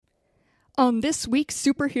On this week's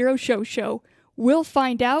Superhero Show, we'll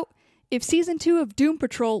find out if Season 2 of Doom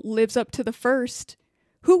Patrol lives up to the first,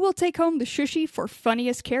 who will take home the Shushy for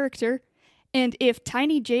funniest character, and if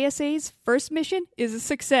Tiny JSA's first mission is a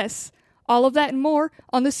success. All of that and more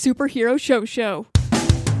on the Superhero Show.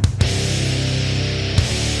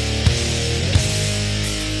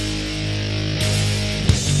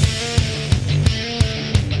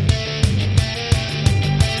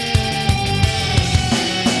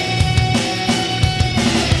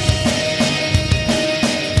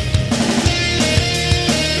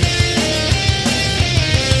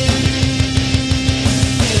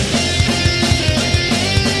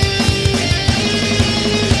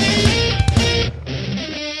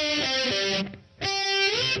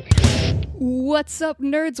 What's up,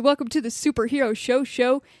 nerds? Welcome to the Superhero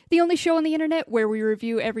Show, the only show on the internet where we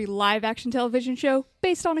review every live-action television show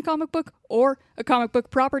based on a comic book or a comic book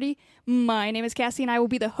property. My name is Cassie, and I will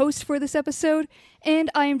be the host for this episode, and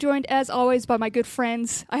I am joined, as always, by my good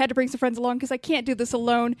friends. I had to bring some friends along because I can't do this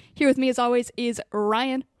alone. Here with me, as always, is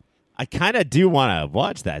Ryan. I kind of do want to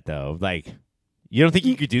watch that, though. Like, you don't think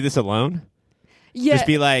you could do this alone? Yeah. Just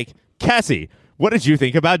be like, Cassie, what did you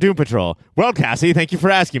think about Doom Patrol? Well, Cassie, thank you for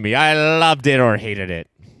asking me. I loved it or hated it.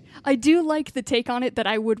 I do like the take on it that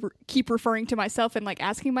I would keep referring to myself and like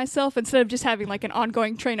asking myself instead of just having like an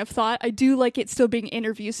ongoing train of thought. I do like it still being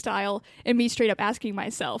interview style and me straight up asking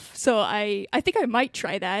myself. So I think I might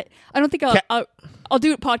try that. I don't think I'll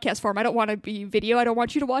do it podcast form. I don't want to be video. I don't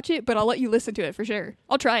want you to watch it, but I'll let you listen to it for sure.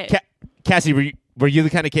 I'll try it. Cassie, were you the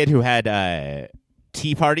kind of kid who had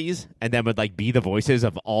tea parties and then would like be the voices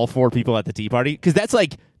of all four people at the tea party? Because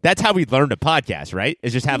that's how we learned a podcast, right?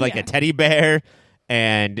 Is just have like a teddy bear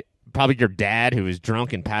and probably your dad who was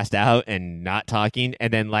drunk and passed out and not talking,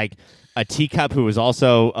 and then like a teacup who was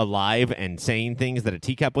also alive and saying things that a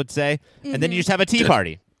teacup would say, and then you just have a tea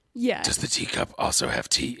party. Yeah. Does the teacup also have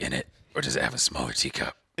tea in it, or does it have a smaller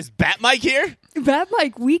teacup? Is Bat Mike here? Bat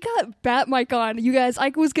Mike, we got Bat Mike on. You guys,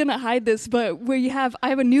 I was going to hide this, but I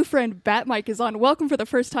have a new friend, Bat Mike, is on. Welcome for the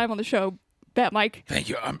first time on the show, Bat Mike. Thank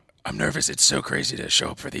you. I'm nervous. It's so crazy to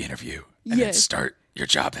show up for the interview and then start your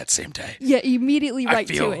job that same day. Yeah, immediately right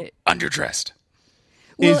to it. I feel underdressed.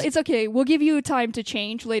 Well, it's okay. We'll give you time to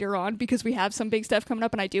change later on because we have some big stuff coming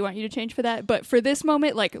up, and I do want you to change for that. But for this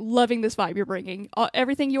moment, like, loving this vibe you're bringing.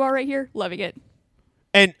 Everything you are right here, loving it.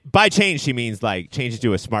 And by change, she means like change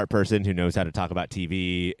to a smart person who knows how to talk about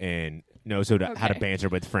TV and knows how to banter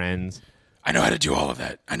with friends. I know how to do all of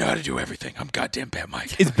that. I know how to do everything. I'm goddamn Bat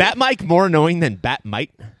Mike. Is Bat Mike more annoying than Bat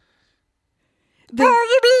Mike? No,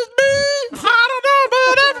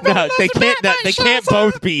 they can't. They can't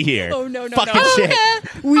both be here. Oh no! Fucking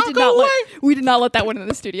shit. We did not let that one in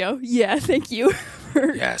the studio. Yeah, thank you.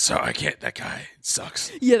 Yeah, so I can't. That guy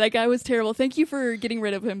sucks. Yeah, that guy was terrible. Thank you for getting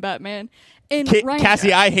rid of him, Batman. And Ryan,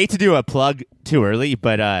 Cassie, I hate to do a plug too early,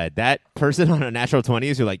 but that person on a Natural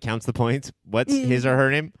 20s who like counts the points, what's his or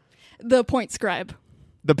her name? The Point Scribe.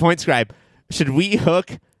 The Point Scribe. Should we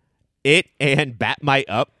hook it and Bat Mike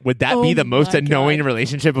up? Would that be the most annoying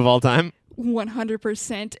relationship of all time?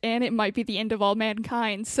 100%, and it might be the end of all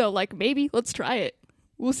mankind. So, like, maybe let's try it.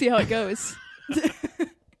 We'll see how it goes.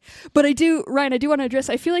 But Ryan, I do want to address.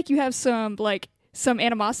 I feel like you have some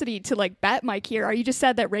animosity to like Bat Mike here. Are you just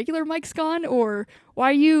sad that regular Mike's gone, or why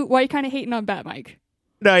are you kind of hating on Bat Mike?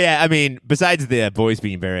 No, yeah, I mean, besides the voice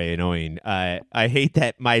being very annoying, I hate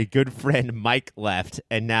that my good friend Mike left,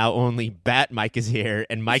 and now only Bat Mike is here,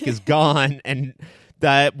 and Mike is gone, and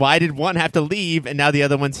why did one have to leave, and now the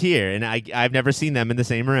other one's here, and I've never seen them in the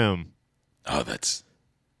same room. Oh,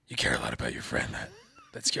 you care a lot about your friend.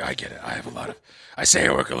 That's I get it. I say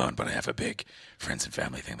I work alone, but I have a big friends and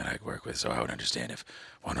family thing that I work with, so I would understand if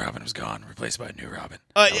one Robin was gone, replaced by a new Robin.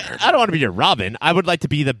 I don't want to be your Robin. I would like to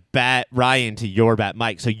be the Bat Ryan to your Bat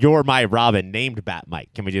Mike, so you're my Robin named Bat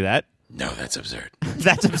Mike. Can we do that? No, that's absurd.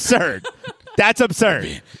 That's absurd. That's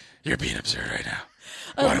absurd. You're being absurd right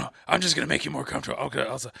now. I'm just going to make you more comfortable. Okay,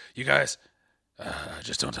 also, you guys,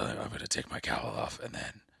 just don't tell them I'm going to take my cowl off, and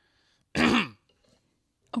then...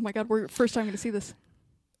 Oh my God, we're first time going to see this.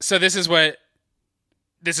 So this is what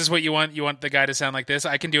you want? You want the guy to sound like this?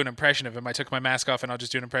 I can do an impression of him. I took my mask off, and I'll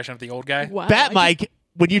just do an impression of the old guy. Wow, Bat Mike,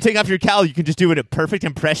 when you take off your cowl, you can just do a perfect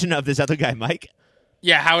impression of this other guy, Mike.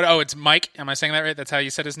 Yeah, it's Mike. Am I saying that right? That's how you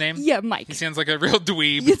said his name? Yeah, Mike. He sounds like a real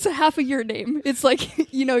dweeb. It's a half of your name. It's like,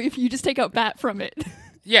 if you just take out Bat from it.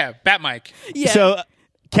 Yeah, Bat Mike. Yeah. So,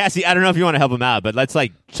 Cassie, I don't know if you want to help him out, but let's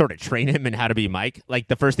like sort of train him in how to be Mike. Like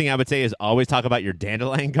the first thing I would say is always talk about your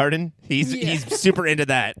dandelion garden. He's super into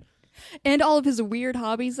that. And all of his weird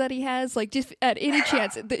hobbies that he has, like just at any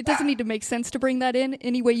chance, it doesn't need to make sense to bring that in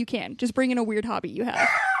any way you can. Just bring in a weird hobby you have.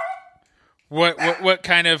 What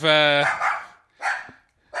kind of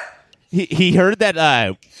He heard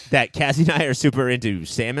that that Cassie and I are super into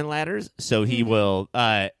salmon ladders, so he will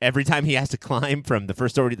every time he has to climb from the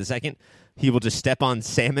first story to the second, he will just step on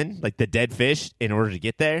salmon, like the dead fish, in order to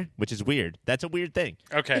get there, which is weird. That's a weird thing.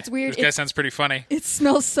 Okay. It's weird. This guy sounds pretty funny. It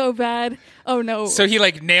smells so bad. Oh no. So he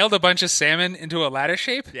like nailed a bunch of salmon into a ladder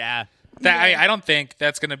shape? Yeah. I don't think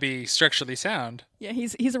that's going to be structurally sound. Yeah,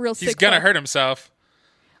 he's a real sick He's going to fuck. hurt himself.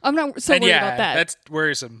 I'm not so And worried yeah, about that. that's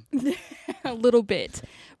worrisome. A little bit.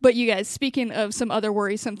 But you guys, speaking of some other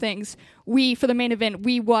worrisome things, for the main event,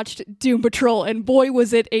 we watched Doom Patrol, and boy,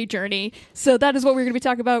 was it a journey. So that is what we're going to be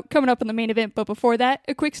talking about coming up in the main event. But before that,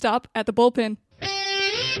 a quick stop at the bullpen.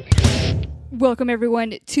 Welcome,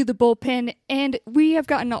 everyone, to the bullpen, and we have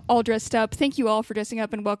gotten all dressed up. Thank you all for dressing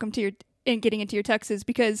up, and welcome to and getting into your tuxes,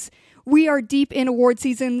 because we are deep in award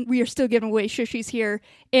season. We are still giving away shushies here.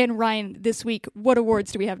 And Ryan, this week, what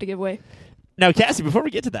awards do we have to give away? Now, Cassie, before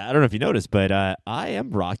we get to that, I don't know if you noticed, but I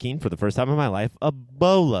am rocking, for the first time in my life, a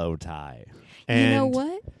bolo tie. And you know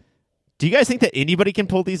what? do you guys think that anybody can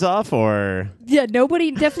pull these off, or? Yeah,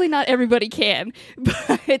 definitely not everybody can.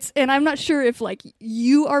 But and I'm not sure if like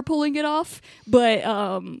you are pulling it off, but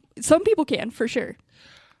some people can for sure.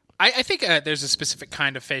 I think there's a specific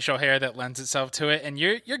kind of facial hair that lends itself to it, and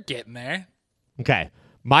you're getting there. Okay.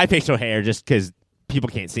 My facial hair, just because people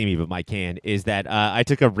can't see me, but Mike can, is that I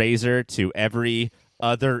took a razor to every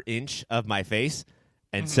other inch of my face,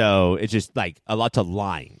 and so it's just like a lot of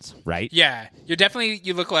lines, right? Yeah,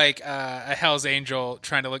 you look like a Hell's Angel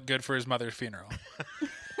trying to look good for his mother's funeral.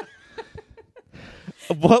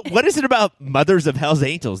 What is it about mothers of Hell's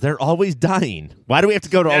Angels? They're always dying. Why do we have to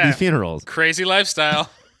go to all these funerals? Crazy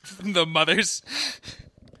lifestyle. The mothers.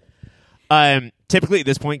 Typically at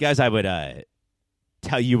this point, guys, I would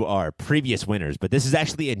tell you our previous winners, but this is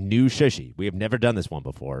actually a new shushi. We have never done this one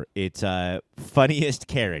before. It's funniest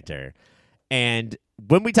character. And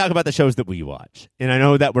when we talk about the shows that we watch, and I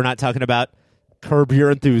know that we're not talking about Curb Your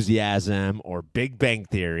Enthusiasm or Big Bang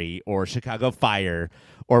Theory or Chicago Fire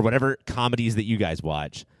or whatever comedies that you guys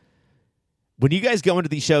watch, when you guys go into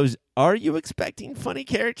these shows, are you expecting funny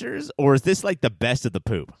characters, or is this like the best of the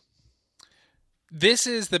poop? This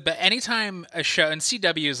is anytime a show, and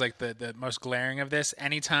CW is like the most glaring of this,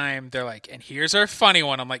 anytime they're like, and here's our funny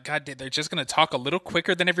one, I'm like, God, they're just going to talk a little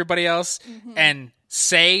quicker than everybody else and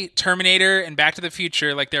say Terminator and Back to the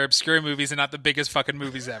Future like they're obscure movies and not the biggest fucking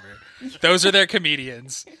movies ever. Those are their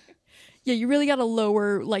comedians. Yeah, you really got to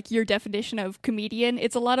lower like your definition of comedian.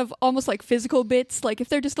 It's a lot of almost like physical bits. Like if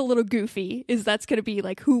they're just a little goofy, that's going to be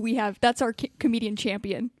like who we have. That's our comedian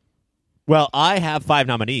champion. Well, I have 5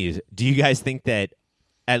 nominees. Do you guys think that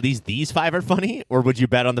at least these 5 are funny, or would you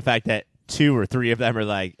bet on the fact that 2 or 3 of them are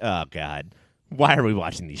like, oh God, why are we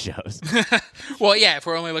watching these shows? Well, yeah, if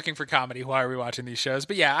we're only looking for comedy, why are we watching these shows?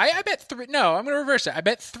 But yeah, I bet 3. No, I'm going to reverse it. I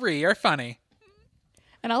bet 3 are funny.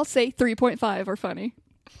 And I'll say 3.5 are funny.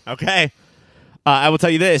 Okay. I will tell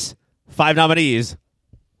you this. 5 nominees,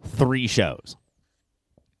 3 shows.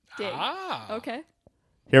 Dang. Ah. Okay.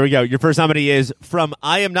 Here we go. Your first nominee is from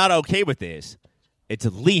I Am Not Okay With This. It's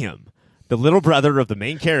Liam, the little brother of the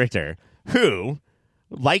main character, who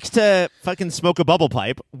likes to fucking smoke a bubble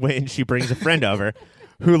pipe when she brings a friend over,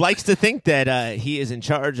 who likes to think that he is in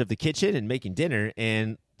charge of the kitchen and making dinner,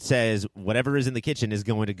 and says whatever is in the kitchen is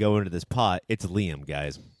going to go into this pot. It's Liam,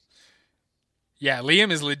 guys. Yeah, Liam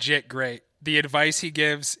is legit great. The advice he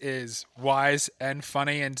gives is wise and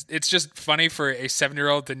funny, and it's just funny for a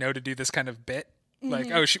 7-year-old to know to do this kind of bit.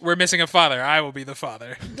 Like, we're missing a father. I will be the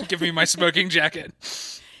father. Give me my smoking jacket.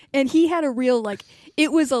 And he had a real, like,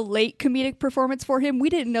 it was a late comedic performance for him. We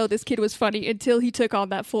didn't know this kid was funny until he took on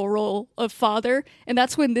that full role of father. And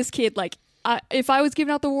that's when this kid, like, if I was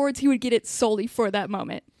giving out the awards, he would get it solely for that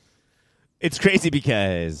moment. It's crazy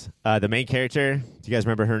because the main character, do you guys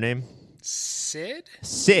remember her name?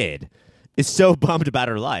 Sid is so bummed about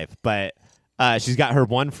her life, but she's got her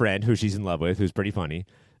one friend who she's in love with, who's pretty funny,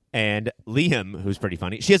 and Liam, who's pretty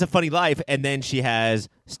funny. She has a funny life, and then she has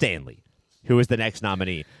Stanley, who is the next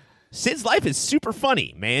nominee. Sid's life is super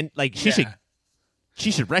funny, man. Like she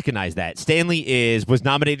should recognize that. Stanley was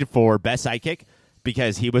nominated for Best Sidekick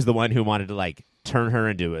because he was the one who wanted to like turn her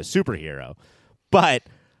into a superhero. But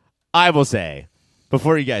I will say,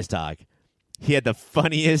 before you guys talk, he had the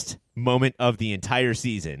funniest moment of the entire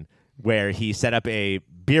season where he set up a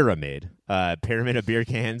pyramid of beer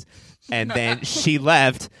cans, and then she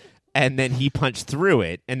left, and then he punched through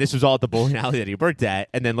it, and this was all at the bowling alley that he worked at,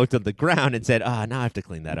 and then looked at the ground and said, now I have to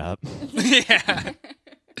clean that up. Yeah.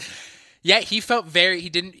 Yeah, he felt he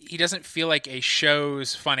doesn't feel like a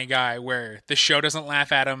show's funny guy where the show doesn't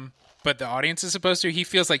laugh at him but the audience is supposed to. He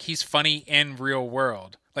feels like he's funny in real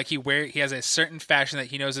world. Like he has a certain fashion that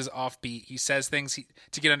he knows is offbeat. He says things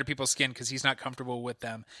to get under people's skin because he's not comfortable with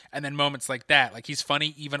them. And then moments like that, like he's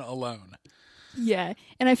funny even alone. Yeah,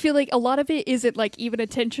 and I feel like a lot of it isn't like even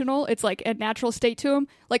intentional. It's like a natural state to him.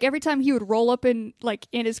 Like every time he would roll up in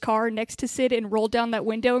his car next to Sid and roll down that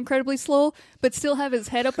window incredibly slow, but still have his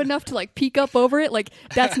head up enough to like peek up over it. Like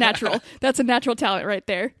that's natural. That's a natural talent right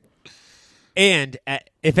there. And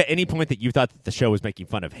if at any point that you thought that the show was making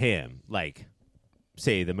fun of him, like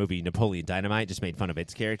say the movie Napoleon Dynamite just made fun of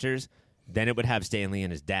its characters, then it would have Stanley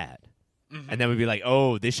and his dad. Mm-hmm. And then we'd be like,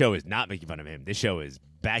 oh, this show is not making fun of him. This show is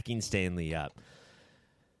backing Stanley up.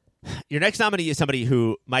 Your next nominee is somebody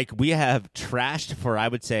who, Mike, we have trashed for, I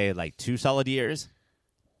would say, like 2 solid years.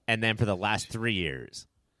 And then for the last 3 years,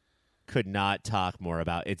 could not talk more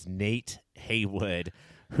about. It's Nate Haywood,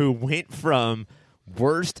 who went from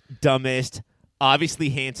worst, dumbest,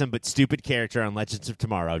 obviously handsome but stupid character on Legends of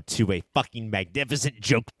Tomorrow to a fucking magnificent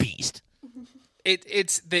joke beast.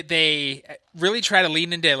 It's that they really try to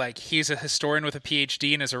lean into like he's a historian with a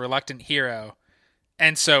PhD and is a reluctant hero,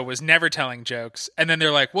 and so was never telling jokes. And then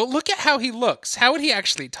they're like, well, look at how he looks. How would he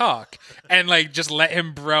actually talk? And like just let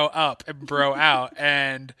him bro up and bro out,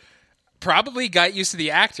 and probably got used to the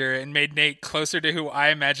actor and made Nate closer to who I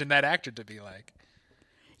imagine that actor to be like.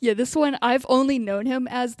 Yeah, this one, I've only known him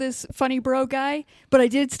as this funny bro guy, but I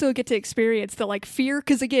did still get to experience the, like, fear,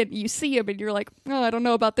 because, again, you see him and you're like, oh, I don't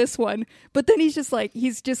know about this one. But then he's just like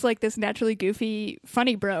this naturally goofy,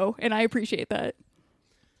 funny bro, and I appreciate that.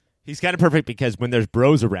 He's kind of perfect because when there's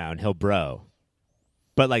bros around, he'll bro.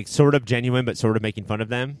 But, like, sort of genuine, but sort of making fun of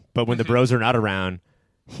them. But when the bros are not around,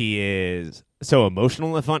 he is so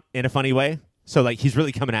emotional in a funny way. So, like, he's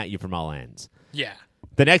really coming at you from all ends. Yeah.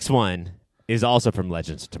 The next one is also from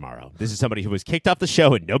Legends of Tomorrow. This is somebody who was kicked off the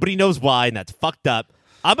show and nobody knows why, and that's fucked up.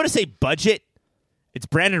 I'm going to say budget. It's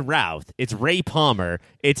Brandon Routh. It's Ray Palmer.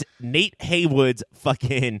 It's Nate Haywood's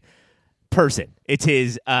fucking person. It's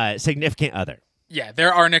his significant other. Yeah,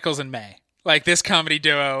 there are Nichols and May. Like, this comedy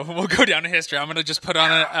duo will go down in history. I'm going to just put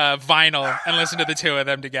on a vinyl and listen to the two of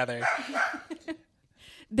them together.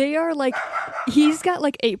 They are like, he's got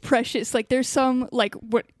like a precious, like there's some like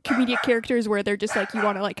what comedic characters where they're just like, you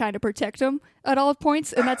want to like kind of protect them at all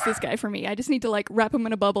points. And that's this guy for me. I just need to like wrap him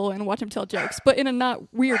in a bubble and watch him tell jokes, but in a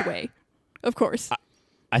not weird way, of course.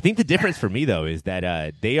 I think the difference for me though is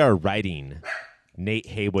that they are writing Nate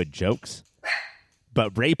Haywood jokes,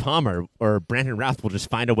 but Ray Palmer or Brandon Routh will just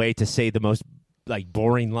find a way to say the most like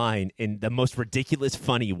boring line in the most ridiculous,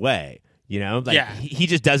 funny way. You know, like he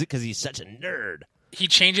just does it because he's such a nerd. He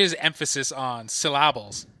changes emphasis on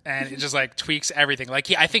syllables and it just like tweaks everything. Like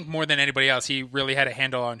I think more than anybody else, he really had a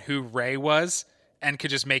handle on who Ray was and could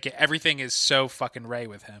just make it. Everything is so fucking Ray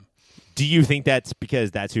with him. Do you think that's because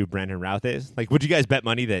that's who Brandon Routh is? Like, would you guys bet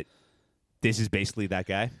money that this is basically that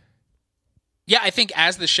guy? Yeah, I think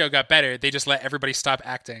as the show got better, they just let everybody stop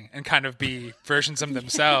acting and kind of be versions of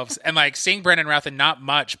themselves. And like seeing Brandon Routh in not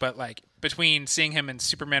much, but like between seeing him in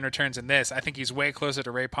Superman Returns and this, I think he's way closer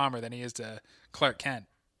to Ray Palmer than he is to Clark Kent.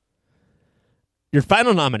 Your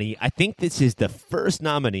final nominee, I think this is the first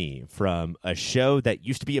nominee from a show that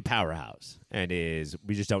used to be a powerhouse and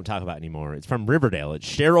we just don't talk about anymore. It's from Riverdale. It's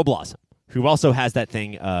Cheryl Blossom, who also has that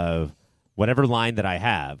thing of whatever line that I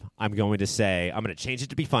have, I'm going to say, I'm going to change it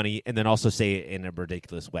to be funny and then also say it in a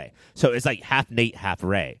ridiculous way. So it's like half Nate, half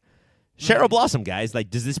Ray. Cheryl Blossom, guys, like,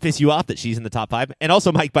 does this piss you off that she's in the top 5? And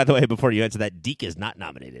also, Mike, by the way, before you answer that, Deke is not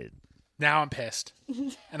nominated. Now I'm pissed.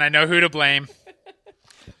 And I know who to blame.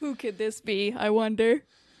 Who could this be, I wonder?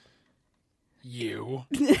 You.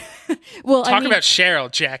 Well, Talk about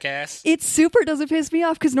Cheryl, jackass. It super doesn't piss me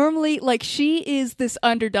off because normally, like, she is this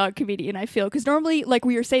underdog comedian, I feel. Because normally, like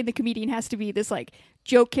we were saying, the comedian has to be this, like,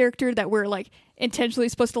 joke character that we're, like, intentionally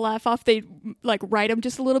supposed to laugh off. They, like, write him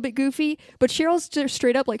just a little bit goofy. But Cheryl's just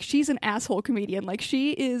straight up, like, she's an asshole comedian. Like,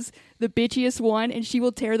 she is the bitchiest one, and she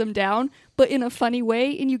will tear them down, but in a funny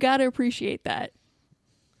way, and you gotta appreciate that.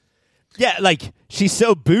 Yeah, like, she's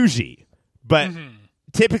so bougie, but...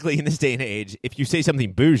 Typically, in this day and age, if you say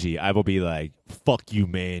something bougie, I will be like, fuck you,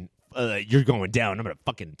 man. You're going down. I'm going to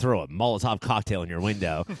fucking throw a Molotov cocktail in your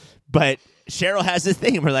window. But Cheryl has this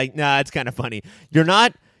thing, and we're like, nah, it's kind of funny. You're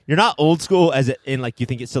not old school as in, like, you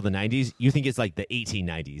think it's still the 90s. You think it's, like, the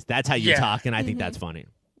 1890s. That's how you talk, and I think that's funny.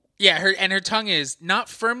 Yeah, her tongue is not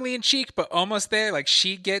firmly in cheek, but almost there. Like,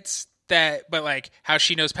 she gets... that, but like how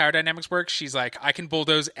she knows power dynamics work, she's like, I can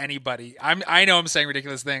bulldoze anybody. I know I'm saying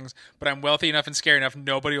ridiculous things, but I'm wealthy enough and scary enough,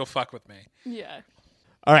 nobody will fuck with me. Yeah.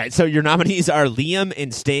 All right, so your nominees are Liam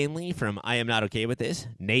and Stanley from I Am Not Okay With This,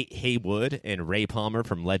 Nate Haywood and Ray Palmer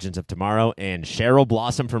from Legends of Tomorrow, and Cheryl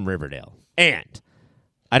Blossom from Riverdale. And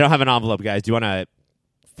I don't have an envelope, guys. Do you want to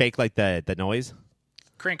fake like the noise?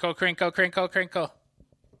 Crinkle, crinkle, crinkle, crinkle.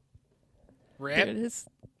 There Rip. it is.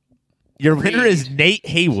 Your winner is Nate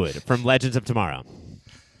Haywood from Legends of Tomorrow.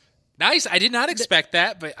 Nice. I did not expect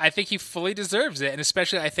that, but I think he fully deserves it. And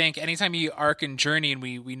especially, I think anytime you arc and journey and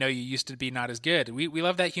we know you used to be not as good, we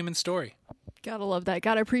love that human story. Gotta love that.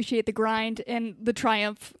 Gotta appreciate the grind and the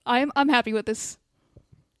triumph. I'm happy with this.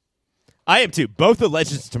 I am too. Both the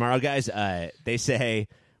Legends of Tomorrow guys, they say,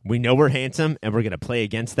 we know we're handsome and we're going to play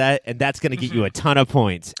against that. And that's going to get you a ton of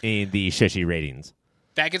points in the Shushy ratings.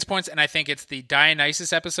 That gets points, and I think it's the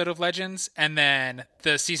Dionysus episode of Legends and then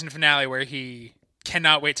the season finale where he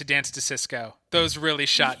cannot wait to dance to Cisco. Those really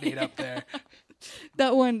shot Nate up there.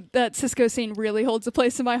 That Cisco scene really holds a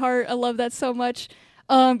place in my heart. I love that so much.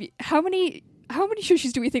 How many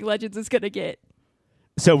Shushis do we think Legends is gonna get?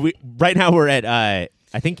 So right now we're at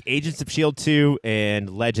I think Agents of S.H.I.E.L.D. 2 and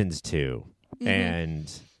Legends 2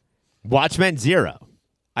 and Watchmen 0.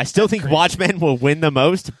 I still think Watchmen will win the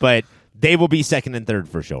most, but they will be second and third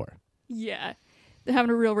for sure. Yeah. They're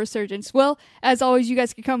having a real resurgence. Well, as always, you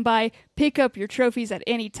guys can come by, pick up your trophies at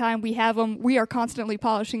any time. We have them. We are constantly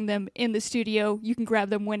polishing them in the studio. You can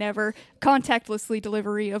grab them whenever. Contactlessly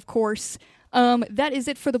delivery, of course. That is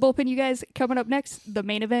it for the bullpen, you guys. Coming up next, the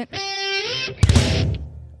main event.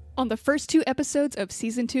 On the first 2 episodes of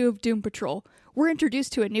Season 2 of Doom Patrol, we're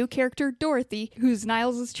introduced to a new character, Dorothy, who's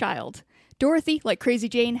Niles' child. Dorothy, like Crazy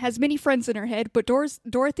Jane, has many friends in her head, but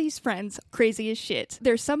Dorothy's friends crazy as shit.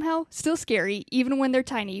 They're somehow still scary, even when they're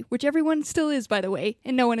tiny, which everyone still is, by the way,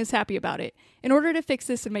 and no one is happy about it. In order to fix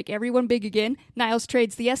this and make everyone big again, Niles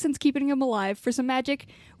trades the essence keeping him alive for some magic,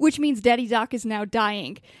 which means Daddy Doc is now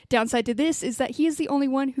dying. Downside to this is that he is the only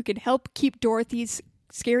one who can help keep Dorothy's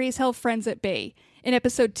scary as hell friends at bay. In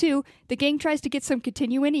episode 2, the gang tries to get some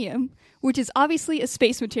continuinium, which is obviously a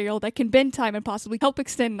space material that can bend time and possibly help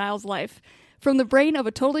extend Niles' life, from the brain of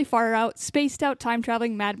a totally far-out, spaced-out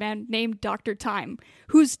time-traveling madman named Dr. Time,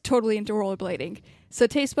 who's totally into rollerblading. So,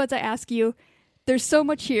 Taste Buds, I ask you, there's so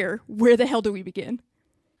much here, where the hell do we begin?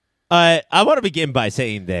 I want to begin by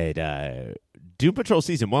saying that Doom Patrol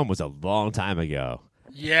Season 1 was a long time ago.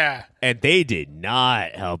 Yeah. And they did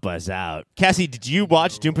not help us out. Cassie, did you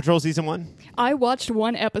watch Doom Patrol Season 1? I watched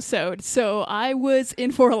 1 episode, so I was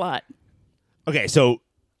in for a lot. Okay, so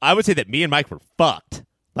I would say that me and Mike were fucked.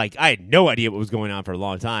 Like, I had no idea what was going on for a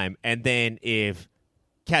long time. And then if,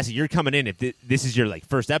 Cassie, you're coming in, if this is your, like,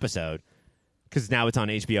 first episode, because now it's on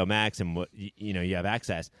HBO Max and, you have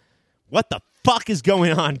access, what the fuck is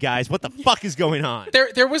going on, guys? What the fuck is going on?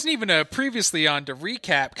 There wasn't even a previously on to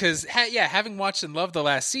recap because, having watched and loved the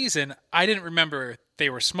last season, I didn't remember they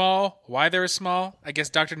were small, why they were small. I guess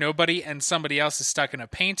Dr. Nobody and somebody else is stuck in a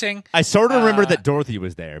painting. I sort of remember that Dorothy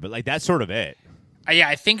was there, but, like, that's sort of it.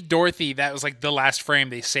 I think Dorothy, that was, like, the last frame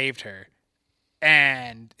they saved her.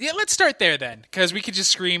 And, yeah, let's start there then, because we could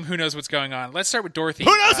just scream, who knows what's going on. Let's start with Dorothy.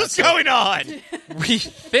 Who knows what's going on? We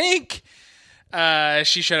think...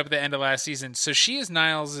 she showed up at the end of last season. So she is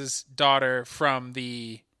Niles' daughter from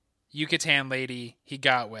the Yucatan lady he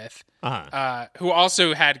got with, who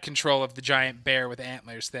also had control of the giant bear with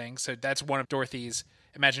antlers thing. So that's one of Dorothy's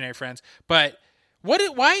imaginary friends. But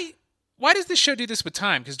why does this show do this with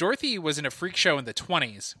time? Because Dorothy was in a freak show in the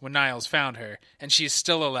 20s when Niles found her, and she's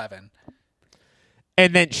still 11.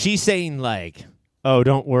 And then she's saying, like, oh,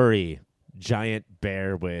 don't worry, giant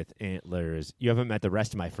bear with antlers. You haven't met the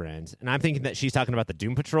rest of my friends. And I'm thinking that she's talking about the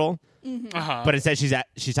Doom Patrol. Mm-hmm. But instead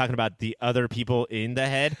she's talking about the other people in the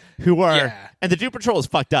head who are... Yeah. And the Doom Patrol is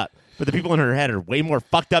fucked up. But the people in her head are way more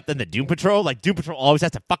fucked up than the Doom Patrol. Like, Doom Patrol always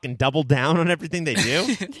has to fucking double down on everything they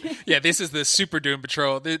do. Yeah, this is the Super Doom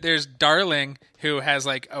Patrol. There's Darling, who has,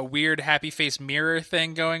 like, a weird happy face mirror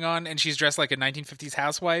thing going on, and she's dressed like a 1950s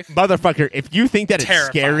housewife. Motherfucker, if you think that it's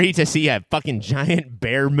Terrifying. scary to see a fucking giant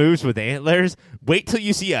bear moose with antlers, wait till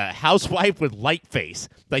you see a housewife with light face.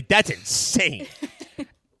 Like, that's insane.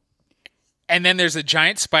 And then there's a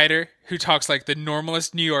giant spider who talks like the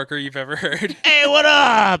normalest New Yorker you've ever heard. Hey, what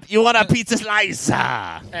up? You want a pizza slice?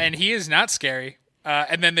 And he is not scary.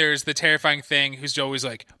 And then there's the terrifying thing who's always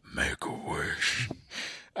like, make a wish.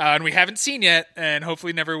 And we haven't seen yet, and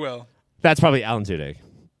hopefully never will. That's probably Alan Tudyk.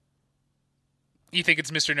 You think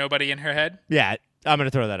it's Mr. Nobody in her head? Yeah, I'm going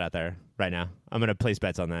to throw that out there right now. I'm going to place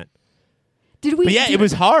bets on that. Did we? But yeah, it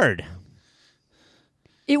was hard.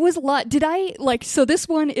 It was a lot. Did I so this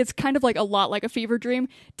one it's kind of like a lot like a fever dream.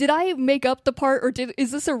 Did I make up the part, or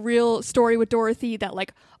is this a real story with Dorothy that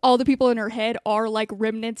like all the people in her head are like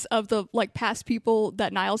remnants of the like past people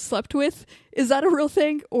that Niles slept with? Is that a real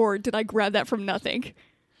thing, or did I grab that from nothing?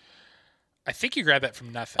 I think you grabbed that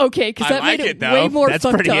from nothing. Okay, because that like made it though. way more That's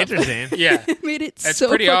fucked pretty up. interesting. Yeah. It made it That's so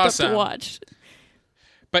pretty fucked awesome. up to watch.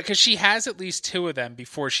 But because she has at least 2 of them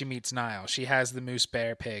before she meets Niles. She has the Moose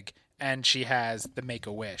Bear Pig, and she has the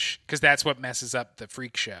Make-A-Wish, because that's what messes up the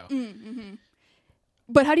freak show.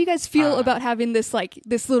 But how do you guys feel about having this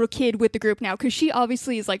little kid with the group now? Because she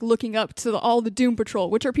obviously is like looking up to all the Doom Patrol,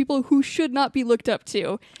 which are people who should not be looked up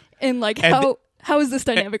to. And like how is this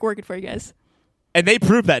dynamic working for you guys? And they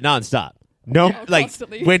prove that nonstop. No, Yeah, like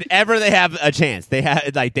constantly. whenever they have a chance, they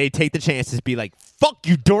take the chance to be like, "Fuck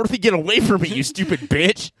you, Dorothy, get away from me, you stupid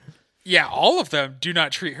bitch." Yeah, all of them do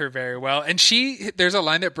not treat her very well. And there's a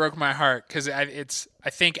line that broke my heart, because I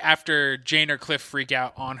think after Jane or Cliff freak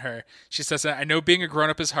out on her, she says, "I know being a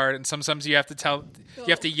grown-up is hard, and sometimes you have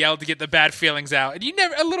to yell to get the bad feelings out. And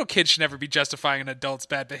a little kid should never be justifying an adult's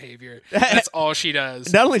bad behavior." That's all she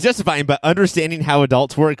does. Not only justifying, but understanding how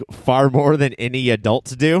adults work far more than any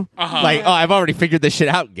adults do. Like, oh, I've already figured this shit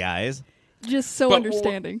out, guys. Just so But-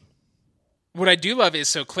 understanding. What I do love is,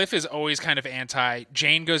 so Cliff is always kind of anti.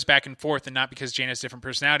 Jane goes back and forth, and not because Jane has different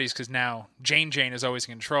personalities, because now Jane is always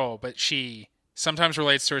in control, but she sometimes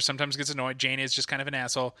relates to her, sometimes gets annoyed. Jane is just kind of an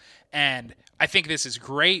asshole. And I think this is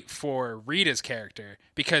great for Rita's character,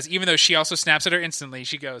 because even though she also snaps at her instantly,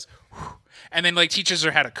 she goes, "Whew," and then like teaches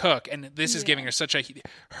her how to cook. And this is giving her such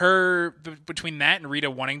between that and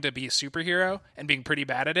Rita wanting to be a superhero and being pretty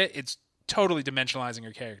bad at it, it's totally dimensionalizing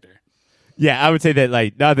her character. Yeah, I would say that,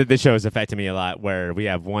 like, now that this show is affecting me a lot, where we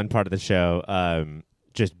have one part of the show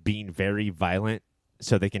just being very violent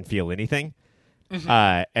so they can feel anything,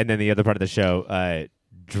 and then the other part of the show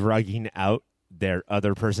drugging out their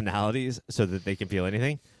other personalities so that they can feel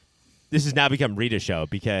anything. This has now become Rita's show,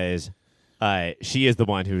 because she is the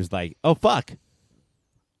one who's like, oh, fuck,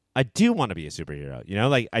 I do want to be a superhero. You know,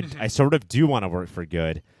 like, I sort of do want to work for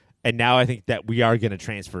good. And now I think that we are going to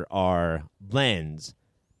transfer our lens.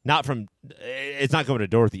 It's not going to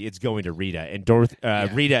Dorothy, it's going to Rita. And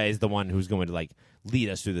Rita is the one who's going to like lead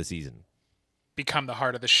us through the season. Become the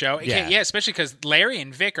heart of the show. Yeah. Yeah, especially because Larry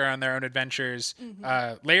and Vic are on their own adventures.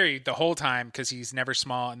 Larry the whole time, because he's never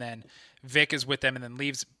small, and then Vic is with them and then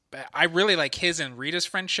leaves. I really like his and Rita's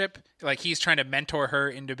friendship. Like, he's trying to mentor her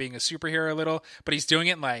into being a superhero a little, but he's doing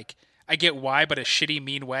it like, I get why, but a shitty,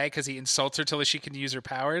 mean way, because he insults her till she can use her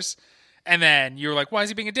powers. And then you're like, why is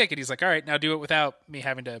he being a dick? And he's like, all right, now do it without me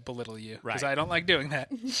having to belittle you, because I don't like doing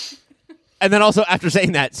that. And then also after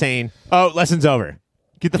saying, oh, lesson's over.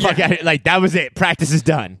 Get the fuck out of here. Like, that was it. Practice is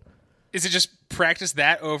done. Is it just practice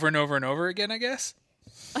that over and over and over again, I guess?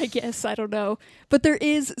 I guess, I don't know. But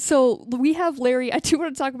we have Larry. I do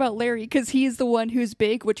want to talk about Larry, because he's the one who's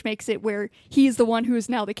big, which makes it where he's the one who is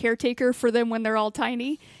now the caretaker for them when they're all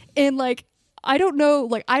tiny. And like, I don't know,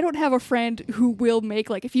 like, I don't have a friend who will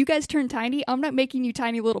make, like, if you guys turn tiny, I'm not making you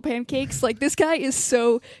tiny little pancakes. Like, this guy is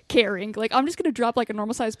so caring. Like, I'm just going to drop, like, a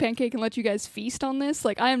normal-sized pancake and let you guys feast on this.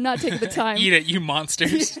 Like, I am not taking the time. Eat it, you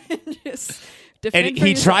monsters. Just defend And for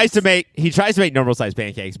he tries to make normal sized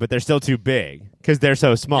pancakes, but they're still too big because they're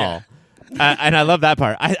so small. And I love that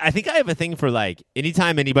part. I think I have a thing for, like,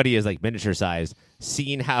 anytime anybody is like miniature sized,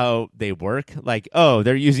 seeing how they work. Like, oh,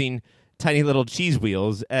 they're using tiny little cheese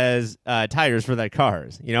wheels as tires for their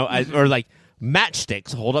cars, you know, or like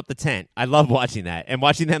matchsticks hold up the tent. I love watching that, and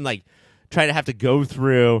watching them like try to have to go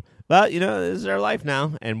through, well, you know, this is our life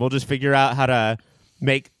now, and we'll just figure out how to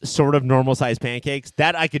make sort of normal sized pancakes.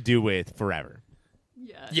 That I could do with forever.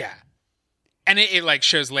 Yeah. And it like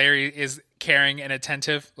shows Larry is caring and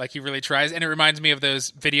attentive, like he really tries. And it reminds me of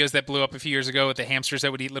those videos that blew up a few years ago with the hamsters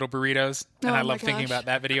that would eat little burritos. And I love thinking about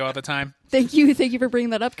that video all the time. Thank you for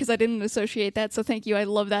bringing that up, because I didn't associate that. So thank you. I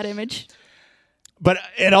love that image. But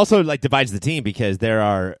it also like divides the team, because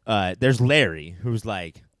there's Larry, who's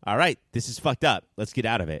like, all right, this is fucked up, let's get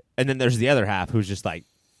out of it. And then there's the other half who's just like,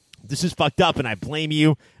 this is fucked up and I blame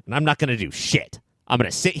you, and I'm not going to do shit. I'm going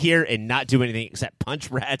to sit here and not do anything except punch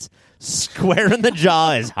rats square in the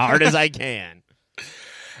jaw as hard as I can.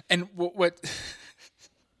 And what's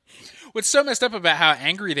so messed up about how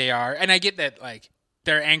angry they are, and I get that, like,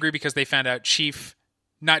 they're angry because they found out Chief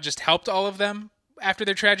not just helped all of them after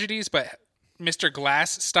their tragedies, but Mr.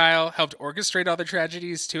 Glass style helped orchestrate all their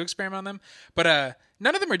tragedies to experiment on them. But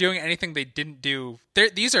none of them are doing anything they didn't do.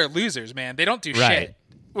 These are losers, man. They don't do shit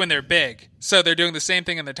when they're big. So they're doing the same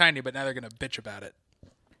thing when they're tiny, but now they're going to bitch about it.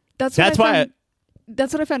 That's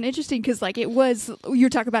what I found interesting, because like, it was, you were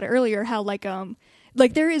talking about it earlier, how like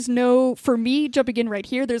like there is no, for me jumping in right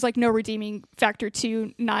here, there's like no redeeming factor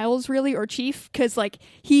to Niles really, or Chief, because like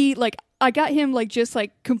he like I got him like just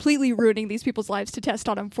like completely ruining these people's lives to test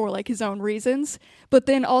on him for like his own reasons, but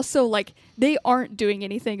then also like they aren't doing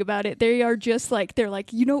anything about it. They are just like, they're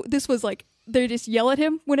like, this was like, they just yell at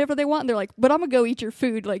him whenever they want, and they're like, but I'm gonna go eat your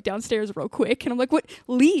food like downstairs real quick, and I'm like, what?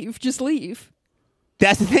 Leave, just leave.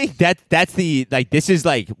 That's the thing. That's the like. This is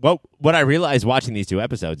like what I realized watching these 2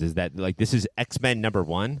 episodes is that like this is X-Men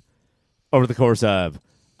 #1 over the course of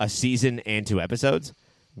a season and 2 episodes,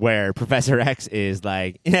 where Professor X is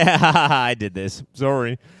like, yeah, I did this,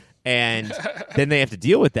 sorry, and then they have to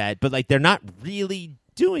deal with that. But like they're not really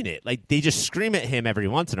doing it. Like they just scream at him every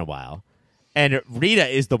once in a while, and Rita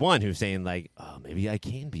is the one who's saying like, oh, maybe I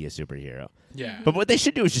can be a superhero. Yeah. But what they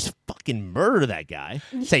should do is just fucking murder that guy.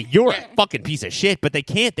 Say you're a fucking piece of shit, but they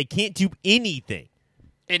can't. They can't do anything.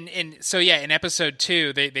 So in episode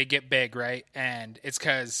 2, they get big, right? And it's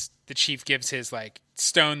because the Chief gives his like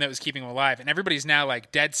stone that was keeping him alive, and everybody's now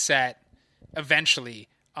like dead set. Eventually,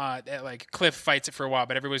 like Cliff fights it for a while,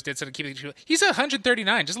 but everybody's dead set on keeping it. He's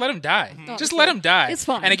 139. Just let him die. Just let him die. It's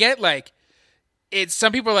fine. And I get like, it's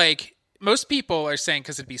some people like. Most people are saying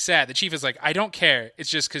because it'd be sad. The Chief is like, I don't care. It's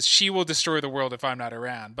just because she will destroy the world if I'm not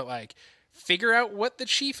around. But like, figure out what the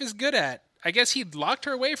Chief is good at. I guess he locked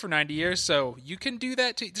her away for 90 years, so you can do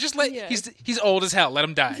that too. Just let he's old as hell. Let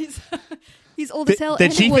him die. He's old as hell, the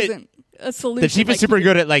and Chief it wasn't a solution. The Chief is super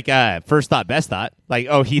good at like first thought, best thought. Like,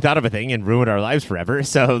 oh, he thought of a thing and ruined our lives forever.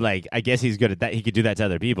 So like, I guess he's good at that. He could do that to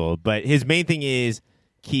other people. But his main thing is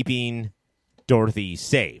keeping Dorothy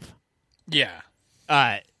safe. Yeah.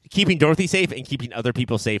 Keeping Dorothy safe and keeping other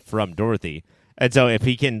people safe from Dorothy. And so if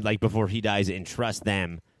he can, like, before he dies, entrust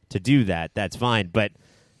them to do that, that's fine. But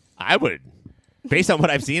I would, based on what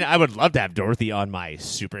I've seen, I would love to have Dorothy on my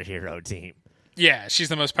superhero team. Yeah, she's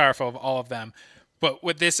the most powerful of all of them. But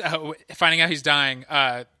with this, finding out he's dying,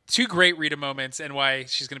 2 great Rita moments and why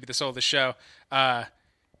she's going to be the soul of the show.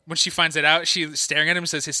 When she finds it out, she's staring at him and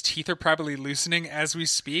says his teeth are probably loosening as we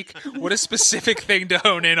speak. What a specific thing to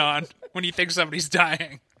hone in on when you think somebody's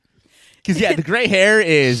dying. Because, yeah, the gray hair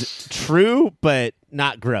is true, but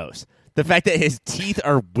not gross. The fact that his teeth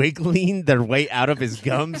are wiggling their way out of his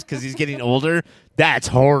gums because he's getting older, that's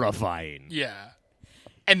horrifying. Yeah.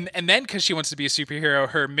 And then, because she wants to be a superhero,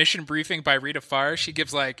 her mission briefing by Rita Farr, she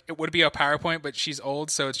gives, like, it would be a PowerPoint, but she's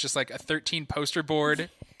old, so it's just like a 13 poster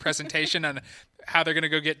board presentation on how they're going to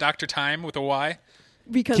go get Dr. Time with a Y.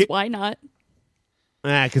 Because why not?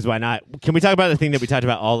 Because why not? Can we talk about the thing that we talked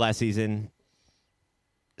about all last season?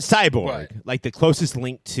 Cyborg, what? Like the closest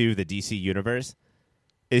link to the DC universe,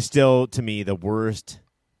 is still, to me, the worst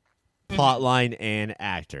plotline and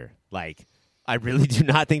actor. Like, I really do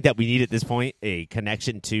not think that we need at this point a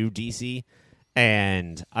connection to DC,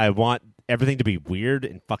 and I want everything to be weird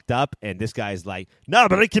and fucked up, and this guy's like, no,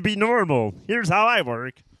 but it can be normal. Here's how I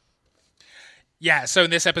work. Yeah, so in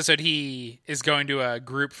this episode, he is going to a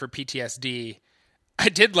group for PTSD. I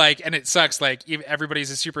did like, and it sucks, like, everybody's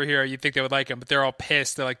a superhero, you'd think they would like him, but they're all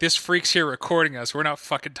pissed. They're like, this freak's here recording us. We're not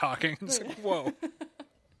fucking talking. It's like, whoa.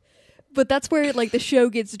 But that's where, like, the show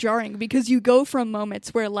gets jarring, because you go from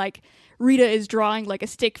moments where, like, Rita is drawing, like, a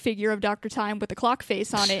stick figure of Dr. Time with a clock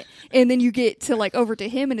face on it, and then you get to, like, over to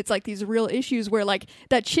him, and it's, like, these real issues where, like,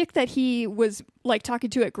 that chick that he was, like, talking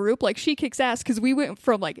to at group, like, she kicks ass, because we went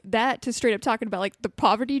from, like, that to straight up talking about, like, the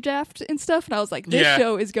poverty draft and stuff, and I was like, this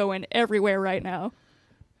show is going everywhere right now.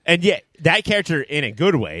 And yet, that character, in a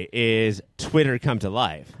good way, is Twitter come to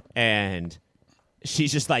life. And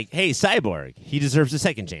she's just like, hey, Cyborg, he deserves a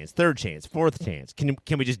second chance, third chance, fourth chance.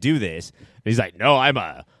 Can we just do this? And he's like, no, I'm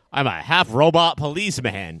a half-robot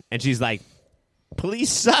policeman. And she's like,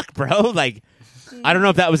 police suck, bro. Like, I don't know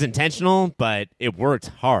if that was intentional, but it worked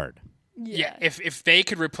hard. Yeah, if they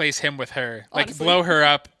could replace him with her, like, honestly, blow her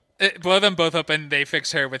up, blow them both up, and they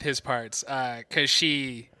fix her with his parts, because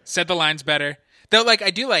she said the lines better. Though, like, I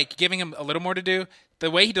do like giving him a little more to do.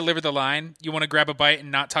 The way he delivered the line, you want to grab a bite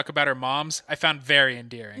and not talk about our moms, I found very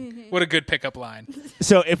endearing. Mm-hmm. What a good pickup line.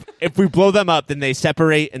 So if we blow them up, then they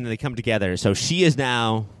separate and then they come together. So she is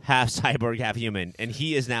now half cyborg, half human, and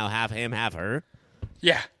he is now half him, half her.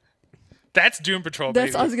 Yeah. That's Doom Patrol, baby.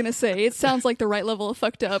 That's what I was going to say. It sounds like the right level of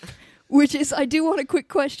fucked up. Which is, I do want a quick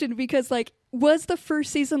question, because, like, was the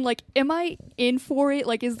first season, like, am I in for it?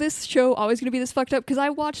 Like, is this show always going to be this fucked up? Because I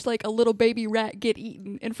watched, like, a little baby rat get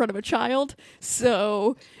eaten in front of a child.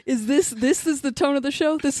 So, is this is the tone of the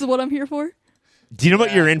show? This is what I'm here for? Do you know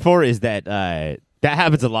what you're in for? Is that that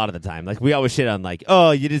happens a lot of the time. Like, we always shit on, like,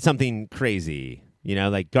 oh, you did something crazy. You know,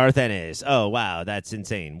 like Garth Ennis. Oh, wow, that's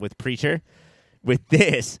insane. With Preacher. With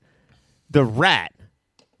this, the rat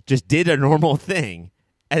just did a normal thing,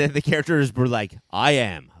 and then the characters were like, I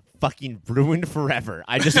am fucking ruined forever.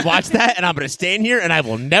 I just watched that, and I'm going to stand here, and I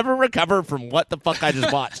will never recover from what the fuck I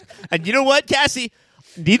just watched. And you know what, Cassie?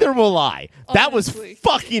 Neither will I. That was Honestly.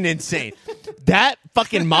 fucking insane. That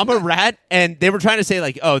fucking mama rat, and they were trying to say,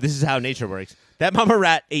 like, oh, this is how nature works. That mama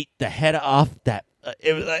rat ate the head off that.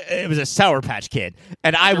 It was a Sour Patch Kid,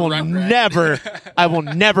 and I will never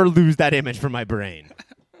lose that image from my brain.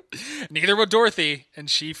 Neither will Dorothy, and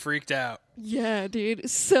she freaked out. Yeah, dude.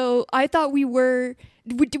 So I thought we ever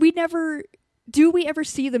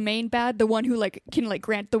see the main bad, the one who like can like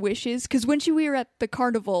grant the wishes? Because when we were at the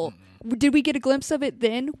carnival, did we get a glimpse of it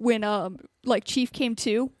then when like Chief came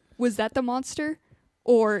to? Was that the monster,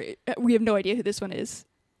 or we have no idea who this one is?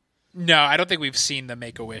 No, I don't think we've seen the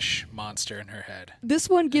Make-A-Wish monster in her head. This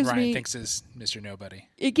one gives Ryan me thinks is Mr. Nobody.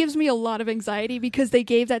 it gives me a lot of anxiety because they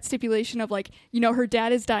gave that stipulation of like, you know, her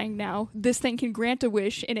dad is dying now. This thing can grant a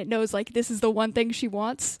wish, and it knows like this is the one thing she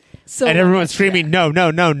wants. So And everyone's screaming, no,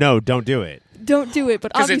 don't do it. don't do it.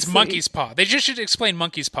 But Because obviously, it's Monkey's Paw. They just should explain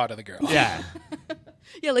Monkey's Paw to the girl. Yeah.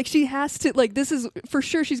 yeah, like she has to like this is for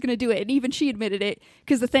sure she's gonna do it, and even she admitted it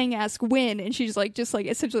because the thing asked when, and she's like just like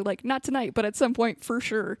essentially like not tonight, but at some point for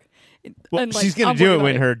sure. Well, And, like, she's going I'm to do it working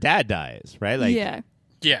when on her dad dies, right? Like, yeah.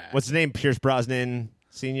 Yeah. what's his name? Pierce Brosnan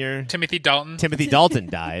Sr.? Timothy Dalton. Timothy Dalton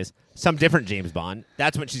dies. Some different James Bond.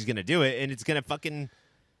 That's when she's going to do it, and it's going to be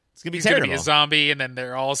He's going to terrible. be a zombie, and then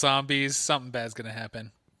they're all zombies. Something bad's going to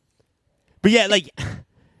happen. But yeah, like,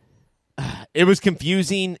 it was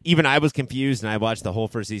confusing. Even I was confused, and I watched the whole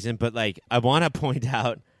first season. But, like, I want to point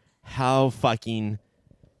out how fucking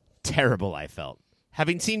terrible I felt.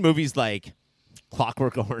 Having seen movies like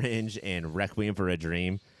Clockwork Orange and Requiem for a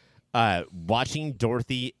Dream, watching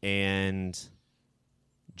Dorothy and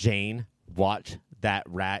Jane watch that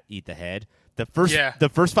rat eat the head. The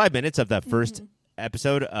first 5 minutes of the first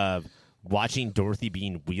episode of watching Dorothy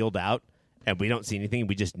being wheeled out, and we don't see anything.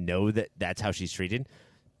 We just know that that's how she's treated.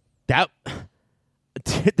 That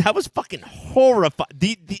was fucking horrifying.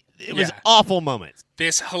 It was awful moments.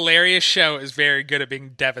 This hilarious show is very good at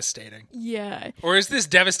being devastating. Yeah. Or is this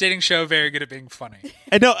devastating show very good at being funny?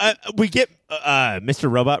 And no, we get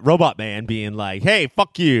Mr. Robot Man being like, "Hey,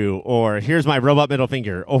 fuck you," or "Here's my robot middle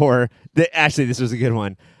finger," or actually, this was a good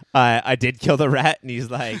one. I did kill the rat, and he's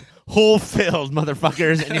like, "Hole filled,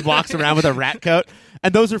 motherfuckers," and he walks around with a rat coat,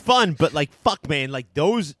 and those are fun. But like, fuck, man, like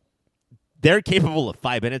those, they're capable of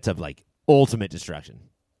 5 minutes of like ultimate destruction.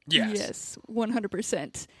 Yes.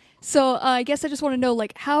 100%. So I guess I just want to know,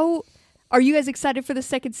 like, how are you guys excited for the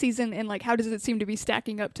second season, and like, how does it seem to be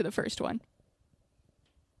stacking up to the first one?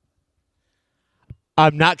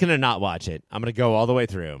 I'm not gonna not watch it. I'm gonna go all the way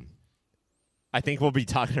through. I think we'll be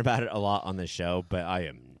talking about it a lot on this show, but I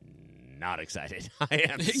am not excited. I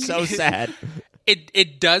am so sad.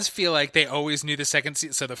 It does feel like they always knew the second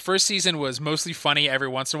season. So the first season was mostly funny, every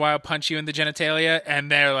once in a while punch you in the genitalia,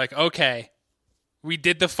 and they're like, okay, we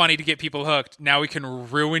did the funny to get people hooked. Now we can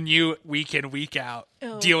ruin you week in, week out.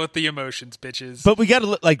 Oh. Deal with the emotions, bitches. But we got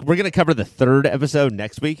to like, we're gonna cover the third episode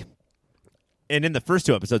next week. And in the first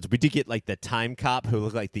two episodes, we did get like the time cop who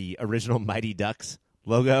looked like the original Mighty Ducks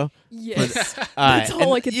logo. Yes. That's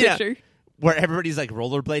all I could picture. Where everybody's like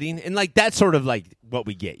rollerblading, and like that's sort of like what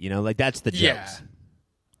we get, you know, like that's the jokes. Yeah.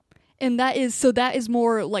 And that is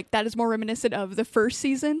more reminiscent of the first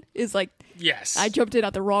season. Is like, Yes. I jumped in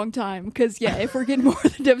at the wrong time because yeah, if we're getting more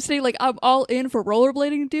than devastating, like I'm all in for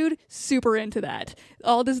rollerblading, dude. Super into that.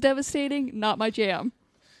 All this devastating, not my jam.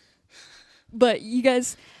 But you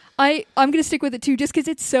guys, I'm gonna stick with it too, just because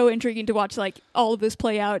it's so intriguing to watch like all of this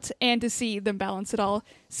play out and to see them balance it all.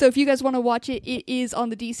 So if you guys want to watch it, it is on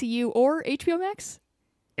the DCU or HBO Max.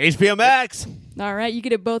 HBO Max. All right, you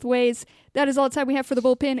get it both ways. That is all the time we have for the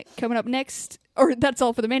bullpen. Coming up next, or that's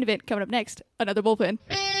all for the main event. Coming up next, another bullpen.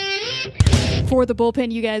 For the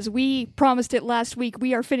bullpen, you guys, we promised it last week.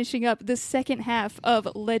 We are finishing up the second half of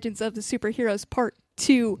Legends of the Superheroes Part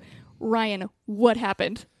 2. Ryan, what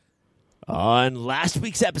happened? On last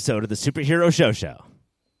week's episode of the Superhero Show,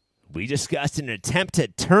 we discussed an attempt to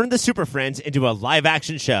turn the Super Friends into a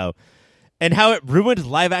live-action show and how it ruined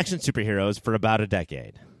live-action superheroes for about a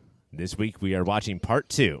decade. This week, we are watching Part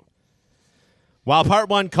 2. While Part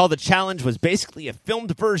 1, called The Challenge, was basically a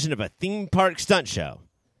filmed version of a theme park stunt show,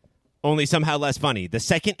 only somehow less funny, the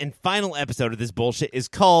second and final episode of this bullshit is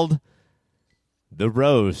called The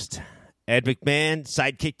Roast. Ed McMahon,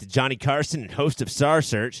 sidekick to Johnny Carson and host of Star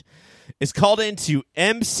Search, is called in to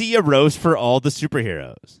MC a roast for all the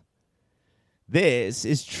superheroes. This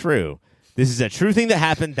is true. This is a true thing that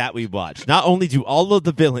happened that we watched. Not only do all of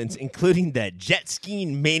the villains, including the jet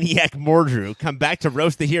skiing maniac Mordru, come back to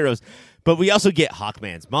roast the heroes, But we also get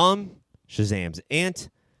Hawkman's mom, Shazam's aunt,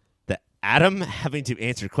 the Atom having to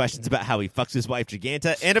answer questions about how he fucks his wife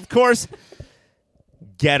Giganta, and of course,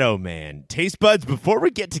 Ghetto Man. Taste buds, before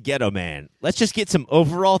we get to Ghetto Man, let's just get some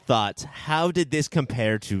overall thoughts. How did this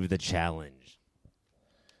compare to the challenge?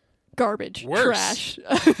 Garbage. Worse. Trash.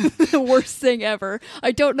 The worst thing ever.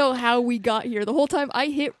 I don't know how we got here. The whole time I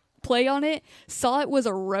hit play on it, saw it was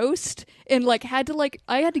a roast, and I had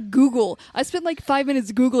to Google. I spent 5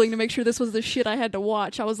 minutes Googling to make sure this was the shit I had to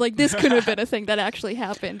watch. I was like, this could have been a thing that actually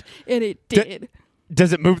happened, and it did.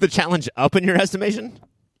 Does it move the challenge up in your estimation?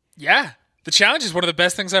 Yeah. The challenge is one of the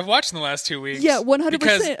best things I've watched in the last 2 weeks. Yeah, 100%.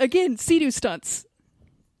 Because Again, Sea-Doo stunts.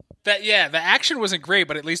 the action wasn't great,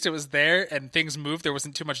 but at least it was there and things moved. There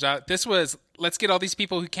wasn't too much doubt. This was, let's get all these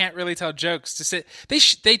people who can't really tell jokes to sit.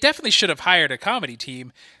 They definitely should have hired a comedy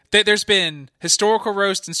team. There's been historical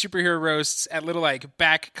roasts and superhero roasts at little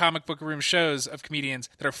back comic book room shows of comedians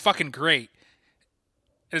that are fucking great.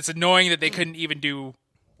 And it's annoying that they couldn't even do.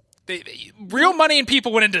 Real money and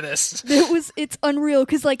people went into this. It's unreal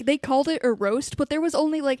because they called it a roast, but there was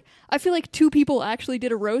only I feel like 2 people actually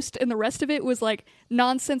did a roast, and the rest of it was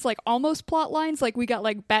nonsense, almost plot lines. We got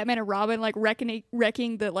Batman and Robin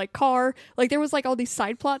wrecking the car. There was all these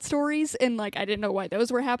side plot stories, and I didn't know why those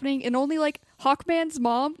were happening. And only Hawkman's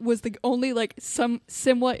mom was the only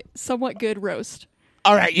somewhat good roast.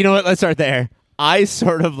 All right, you know what? Let's start there. I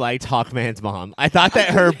sort of liked Hawkman's mom. I thought that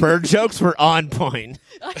her bird jokes were on point.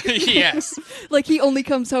 Yes. He only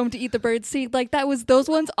comes home to eat the bird seed. Those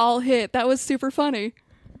ones all hit. That was super funny.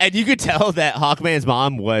 And you could tell that Hawkman's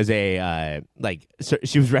mom was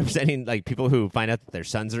she was representing people who find out that their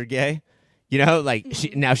sons are gay.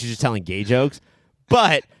 Now she's just telling gay jokes.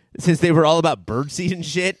 But since they were all about birdseed and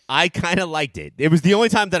shit, I kind of liked it. It was the only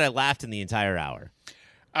time that I laughed in the entire hour.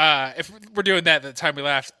 If we're doing that, the time we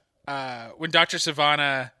laughed, when Dr.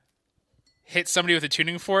 Savannah hit somebody with a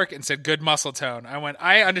tuning fork and said "good muscle tone," I went,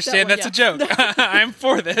 I understand that's a joke. I'm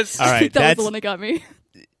for this. All right, that was the one that got me.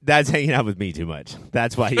 That's hanging out with me too much.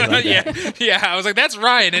 That's why you like that. Yeah. I was like, that's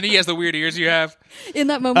Ryan, and he has the weird ears you have. In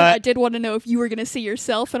that moment, I did want to know if you were going to see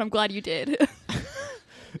yourself, and I'm glad you did.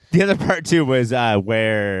 The other part too was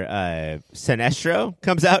where Sinestro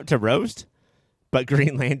comes out to roast, but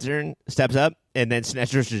Green Lantern steps up, and then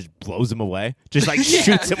Sinestro just blows him away, just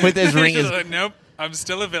shoots him with his ring. Nope, I'm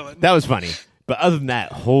still a villain. That was funny. But other than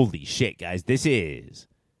that, holy shit, guys, this is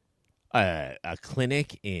a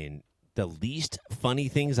clinic in the least funny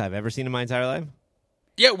things I've ever seen in my entire life.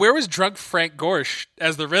 Yeah, where was drunk Frank Gorsh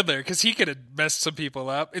as the Riddler? Because he could have messed some people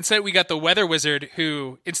up. Instead, we got the Weather Wizard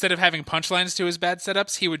who, instead of having punchlines to his bad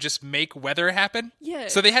setups, he would just make weather happen. Yeah.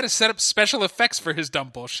 So they had to set up special effects for his dumb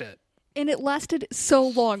bullshit. And it lasted so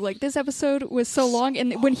long. This episode was so long,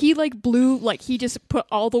 and when he blew, he just put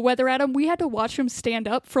all the weather at him, we had to watch him stand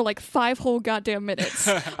up for 5 whole goddamn minutes.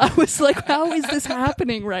 I was like, how is this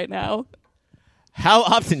happening right now? How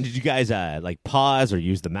often did you guys pause or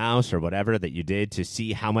use the mouse or whatever that you did to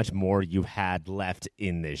see how much more you had left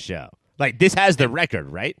in this show? This has the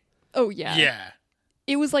record, right? Oh, yeah. Yeah.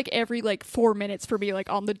 It was every 4 minutes for me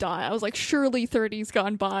on the dot. I was like, surely 30's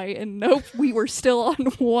gone by, and nope, we were still on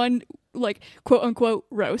one quote unquote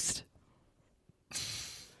roast.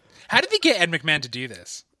 How did they get Ed McMahon to do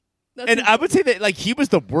this? I would say that he was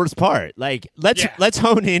the worst part. Let's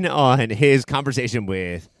hone in on his conversation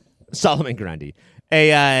with Solomon Grundy,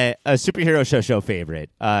 a superhero show favorite,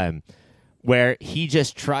 where he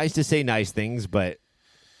just tries to say nice things, but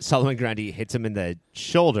Solomon Grundy hits him in the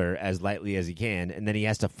shoulder as lightly as he can, and then he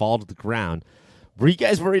has to fall to the ground. Were you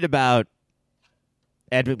guys worried about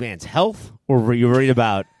Ed McMahon's health, or were you worried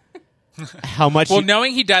about how much? Well,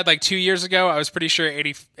 knowing he died 2 years ago, I was pretty sure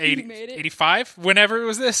 85, whenever it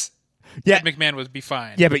was this, Ed McMahon would be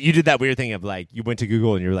fine. Yeah, but you did that weird thing of you went to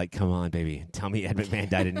Google and you were like, come on, baby, tell me Ed McMahon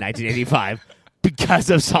died in 1985 because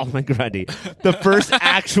of Solomon Grundy. The first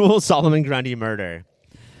actual Solomon Grundy murder.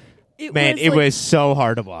 It was so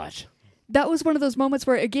hard to watch. That was one of those moments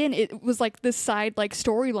where, again, it was this side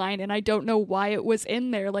storyline, and I don't know why it was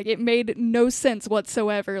in there. It made no sense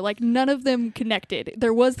whatsoever. None of them connected.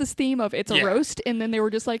 There was this theme of it's a roast, and then they were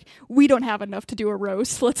just we don't have enough to do a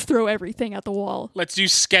roast. Let's throw everything at the wall. Let's do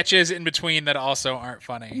sketches in between that also aren't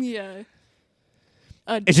funny. Yeah.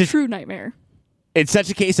 It's a true nightmare. It's such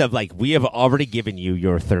a case of we have already given you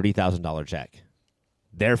your $30,000 check.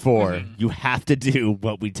 Therefore, you have to do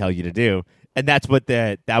what we tell you to do. And that's what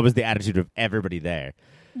that was the attitude of everybody there.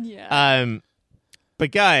 Yeah.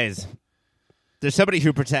 But guys, there's somebody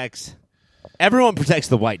who protects. Everyone protects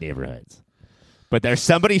the white neighborhoods, but there's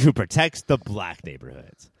somebody who protects the black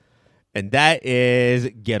neighborhoods, and that is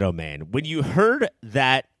Ghetto Man. When you heard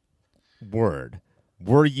that word,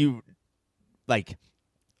 were you like,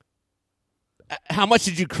 how much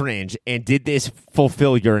did you cringe, and did this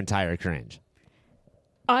fulfill your entire cringe?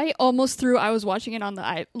 I almost threw. I was watching it on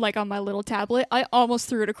on my little tablet. I almost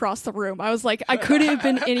threw it across the room. I was like, I couldn't have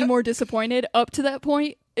been any more disappointed up to that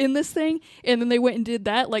point in this thing. And then they went and did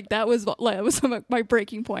that. Like that was my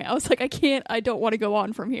breaking point. I was like, I don't want to go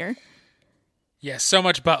on from here. Yeah, so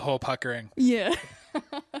much butthole puckering. Yeah.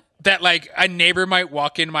 That like a neighbor might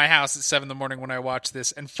walk into my house at 7 a.m. when I watch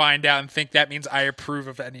this and find out and think that means I approve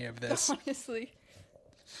of any of this. Honestly.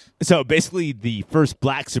 So basically, the first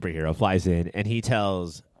black superhero flies in, and he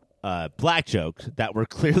tells black jokes that were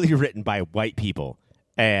clearly written by white people,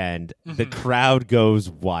 and the crowd goes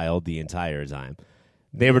wild the entire time.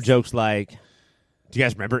 They were jokes like, do you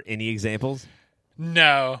guys remember any examples?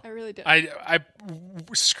 No. I really don't. I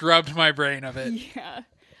scrubbed my brain of it. Yeah.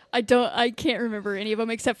 I can't remember any of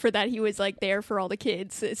them except for that he was like there for all the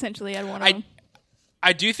kids. Essentially, at one of them.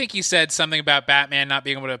 I do think he said something about Batman not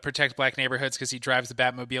being able to protect black neighborhoods because he drives the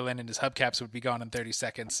Batmobile in and his hubcaps would be gone in 30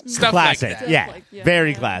 seconds. Stuff Classic. like that. Yeah. Like, yeah.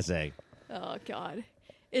 Very classic. Oh God,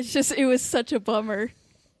 it was such a bummer.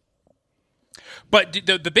 But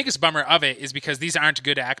the biggest bummer of it is because these aren't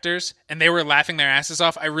good actors, and they were laughing their asses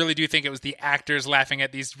off. I really do think it was the actors laughing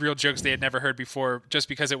at these real jokes they had never heard before, just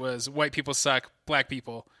because it was white people suck, black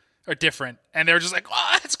people are different, and they were just like, "Oh,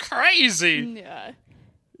 that's crazy." Yeah.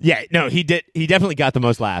 Yeah, no, he did. He definitely got the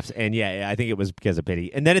most laughs, and yeah, I think it was because of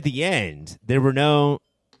pity. And then at the end, there were no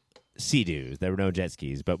Sea-Doos, there were no jet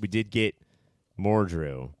skis, but we did get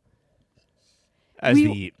Mordru as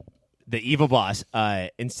the evil boss.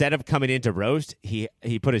 Instead of coming in to roast, he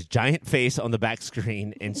put his giant face on the back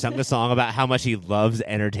screen and sung a song about how much he loves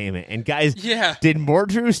entertainment. And guys, did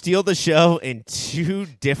Mordru steal the show in 2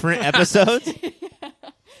 different episodes?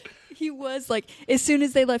 He was like, as soon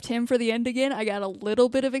as they left him for the end again, I got a little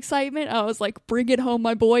bit of excitement. I was like, bring it home,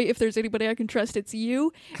 my boy. If there's anybody I can trust, it's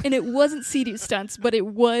you. And it wasn't Sea-Doo stunts, but it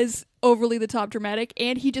was overly the top dramatic.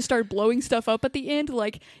 And he just started blowing stuff up at the end.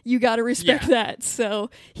 Like, you got to respect that. So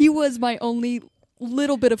he was my only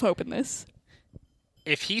little bit of hope in this.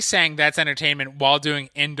 If he sang That's Entertainment while doing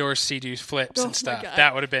indoor Sea-Doo flips and stuff,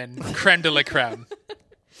 that would have been creme de la creme.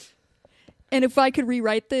 And if I could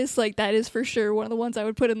rewrite this, like, that is for sure one of the ones I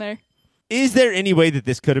would put in there. Is there any way that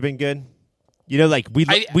this could have been good? You know, like we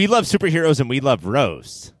love superheroes and we love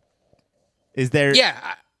roasts. Is there?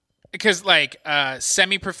 Yeah, because like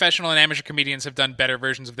semi-professional and amateur comedians have done better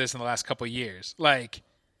versions of this in the last couple of years. Like,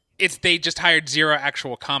 they just hired 0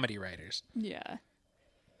 actual comedy writers. Yeah.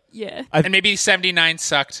 Yeah. And maybe 79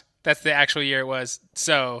 sucked. That's the actual year it was.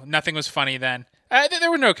 So nothing was funny then. There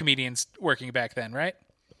were no comedians working back then, right?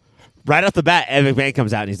 Right off the bat, Evan McMahon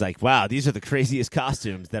comes out and he's like, wow, these are the craziest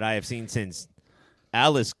costumes that I have seen since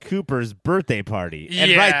Alice Cooper's birthday party.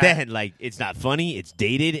 And right then, like, it's not funny, it's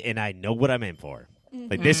dated, and I know what I'm in for.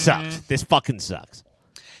 Like, this sucks. This fucking sucks.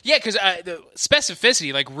 Yeah, because the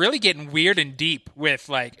specificity, like, really getting weird and deep with,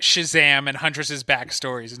 like, Shazam and Huntress's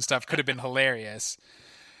backstories and stuff could have been hilarious.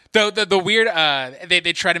 Though the weird,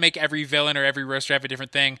 they try to make every villain or every roaster have a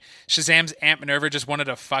different thing. Shazam's Aunt Minerva just wanted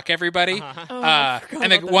to fuck everybody.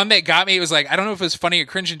 And the one that got me was like, I don't know if it was funny or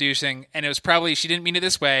cringe-inducing, and it was probably, she didn't mean it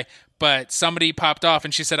this way, but somebody popped off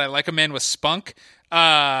and she said, I like a man with spunk.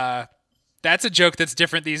 That's a joke that's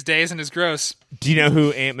different these days and is gross. Do you know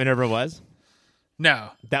who Aunt Minerva was? No.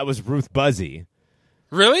 That was Ruth Buzzy.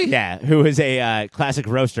 Really? Yeah, who is a classic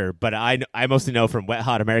roaster, but I mostly know from Wet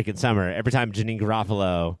Hot American Summer. Every time Janine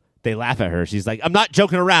Garofalo, they laugh at her. She's like, I'm not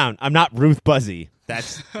joking around. I'm not Ruth Buzzy.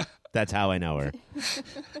 That's how I know her.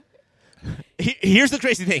 Here's the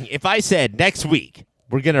crazy thing. If I said next week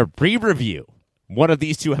we're going to re-review one of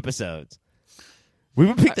these 2 episodes, we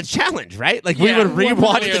would pick the challenge, right? Like, we would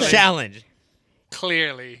rewatch the challenge.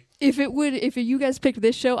 Clearly. If you guys picked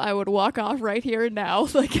this show, I would walk off right here and now.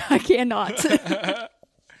 Like, I cannot.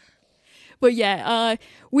 But yeah,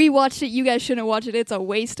 we watched it. You guys shouldn't watch it. It's a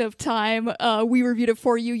waste of time. We reviewed it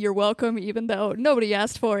for you. You're welcome, even though nobody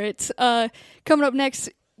asked for it. Coming up next,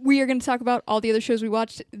 we are going to talk about all the other shows we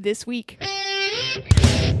watched this week.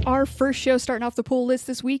 Our first show starting off the pull list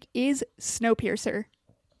this week is Snowpiercer.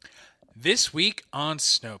 This week on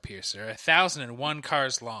Snowpiercer, 1,001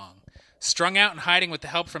 cars long. Strung out and hiding with the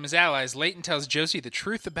help from his allies, Leighton tells Josie the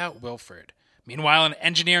truth about Wilford. Meanwhile, an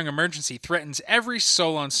engineering emergency threatens every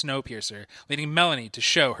soul on Snowpiercer, leading Melanie to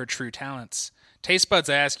show her true talents. Taste buds,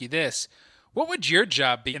 I ask you this. What would your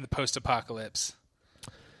job be in the post-apocalypse?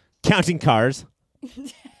 Counting cars.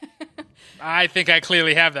 I think I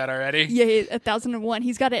clearly have that already. Yeah, 1,001.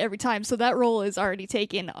 He's got it every time, so that role is already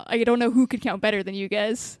taken. I don't know who could count better than you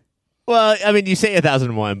guys. Well, I mean, you say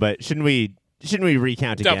 1,001, but shouldn't we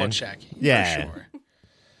recount again? Double check. Yeah. For sure.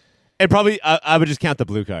 And probably I would just count the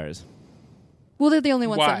blue cars. Well, they're the only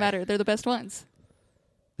ones Why? that matter. They're the best ones.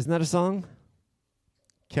 Isn't that a song?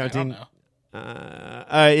 Counting.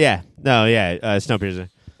 I don't know. Snowpiercer.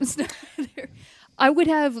 I would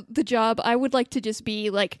have the job. I would like to just be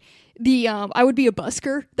like I would be a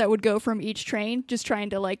busker that would go from each train, just trying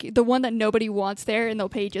to like the one that nobody wants there and they'll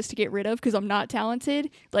pay just to get rid of because I'm not talented.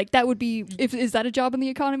 Like that would be, is that a job in the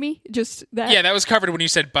economy? Just that? Yeah, that was covered when you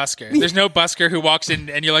said busker. There's no busker who walks in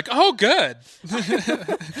and you're like, oh, good.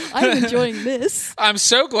 I'm enjoying this. I'm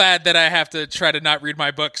so glad that I have to try to not read my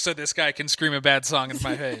book so this guy can scream a bad song in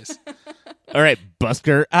my face. All right,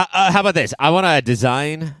 busker. How about this? I want to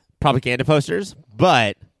design propaganda posters,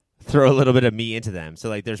 but throw a little bit of me into them. So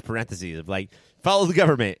like there's parentheses of like follow the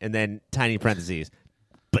government and then tiny parentheses,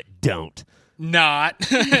 but don't. Not.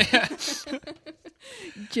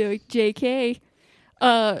 JK.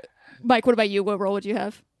 Mike, what about you? What role would you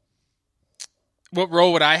have? What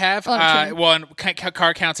role would I have? On a train. Well,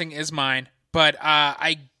 car counting is mine. But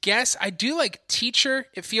I guess I do like teacher.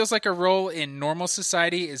 It feels like a role in normal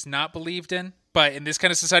society is not believed in. But in this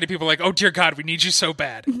kind of society, people are like, oh, dear God, we need you so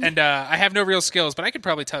bad. And I have no real skills, but I could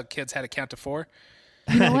probably tell kids how to count to 4.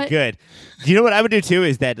 You know what? Good. Do you know what I would do too?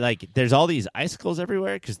 Is that like there's all these icicles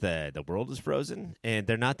everywhere because the world is frozen and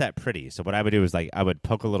they're not that pretty. So what I would do is like I would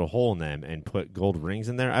poke a little hole in them and put gold rings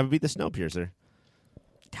in there. I would be the Snowpiercer.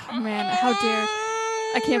 Oh, man, how dare!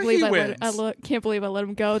 I can't believe can't believe I let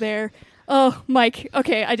him go there. Oh, Mike.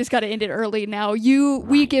 Okay, I just got to end it early now.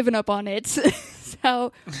 We given up on it.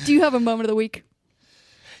 So, do you have a moment of the week?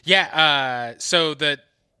 Yeah. So the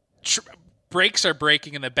brakes are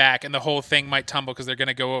breaking in the back, and the whole thing might tumble because they're going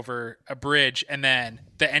to go over a bridge. And then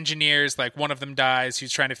the engineers, like one of them dies.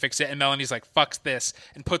 He's trying to fix it, and Melanie's like, "Fuck this,"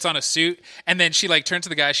 and puts on a suit. And then she like turns to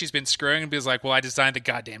the guy she's been screwing and be like, "Well, I designed the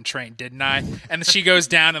goddamn train, didn't I?" And she goes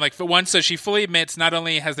down and like for once, so she fully admits not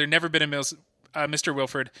only has there never been a Mr.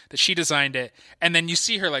 Wilford, that she designed it. And then you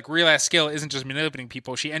see her like real ass skill isn't just manipulating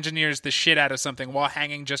people. She engineers the shit out of something while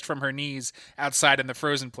hanging just from her knees outside in the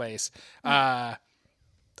frozen place. All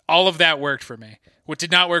of that worked for me. What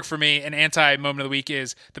did not work for me, an anti-moment of the week,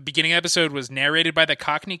 is the beginning episode was narrated by the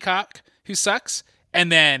Cockney cock who sucks. And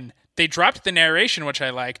then they dropped the narration, which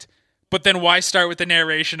I liked. But then why start with the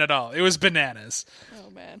narration at all? It was bananas. Oh,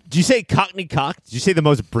 man. Did you say Cockney cock? Did you say the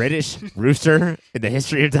most British rooster in the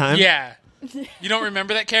history of time? Yeah. You don't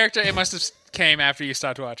remember that character? It must have came after you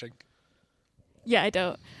stopped watching. Yeah, I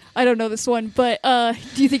don't know this one, but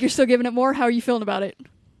do you think you're still giving it more? How are you feeling about it?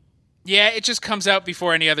 Yeah, it just comes out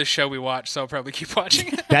before any other show we watch, so I'll probably keep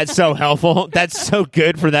watching. That's so helpful. That's so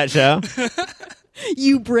good for that show.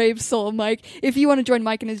 You brave soul, Mike. If you want to join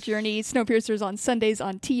Mike in his journey, Snowpiercer's on Sundays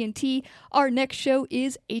on TNT. Our next show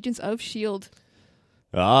is Agents of S.H.I.E.L.D.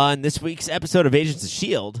 On this week's episode of Agents of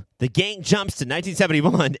S.H.I.E.L.D., the gang jumps to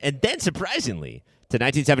 1971 and then, surprisingly, to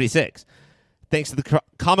 1976. Thanks to the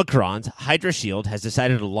Comicrons, Hydra S.H.I.E.L.D. has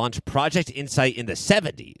decided to launch Project Insight in the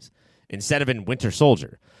 70s instead of in Winter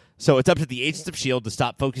Soldier. So it's up to the Agents of S.H.I.E.L.D. to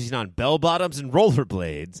stop focusing on bell-bottoms and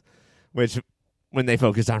rollerblades, which, when they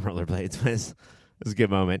focused on rollerblades, was a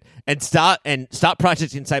good moment, and stop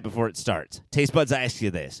Project Insight before it starts. Taste buds, I ask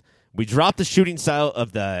you this. We dropped the shooting style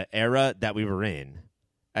of the era that we were in,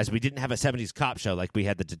 as we didn't have a 70s cop show like we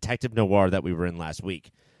had the detective noir that we were in last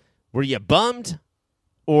week. Were you bummed,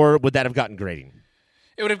 or would that have gotten grading?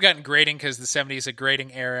 It would have gotten grading because the 70s is a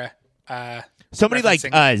grading era. So many like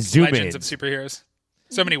zoom legends ins of superheroes.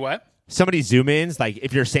 So many what? So many zoom ins, like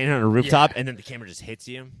if you're standing on a rooftop and then the camera just hits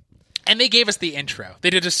you. And they gave us the intro. They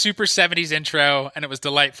did a super 70s intro, and it was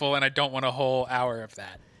delightful, and I don't want a whole hour of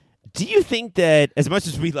that. Do you think that, as much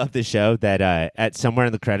as we love this show, that at somewhere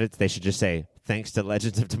in the credits they should just say, thanks to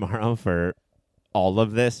Legends of Tomorrow for all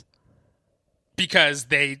of this? Because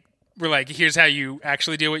they were like, here's how you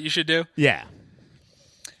actually do what you should do? Yeah.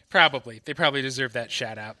 Probably. They probably deserve that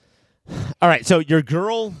shout out. All right, so your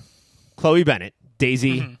girl, Chloe Bennett,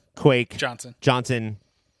 Daisy, Quake, Johnson,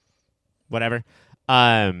 whatever.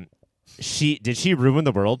 Did she ruin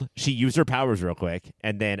the world? She used her powers real quick,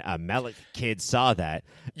 and then a Malik kid saw that.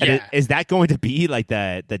 Yeah. Is that going to be like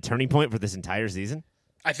the turning point for this entire season?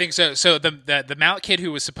 I think so. So the Malik kid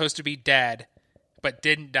who was supposed to be dead but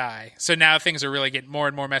didn't die. So now things are really getting more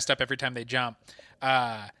and more messed up every time they jump.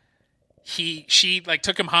 She like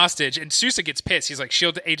took him hostage, and Sousa gets pissed. He's like,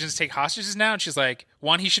 S.H.I.E.L.D. agents take hostages now? And she's like,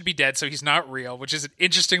 one, he should be dead, so he's not real, which is an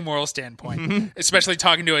interesting moral standpoint, especially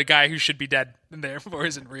talking to a guy who should be dead and therefore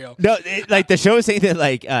isn't real. No, like the show is saying that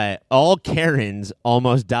like all Karens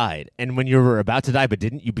almost died, and when you were about to die but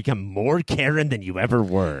didn't, you become more Karen than you ever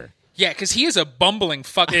were. Yeah, because he is a bumbling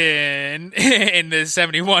fuck in the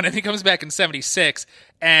 71, and he comes back in 76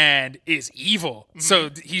 and is evil. Mm-hmm. So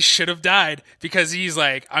he should have died because he's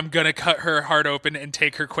like, I'm going to cut her heart open and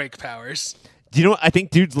take her quake powers. Do you know what? I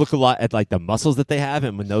think dudes look a lot at like the muscles that they have,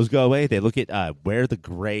 and when those go away, they look at where the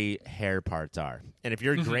gray hair parts are. And if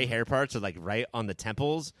your gray hair parts are like right on the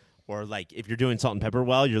temples, or like if you're doing salt and pepper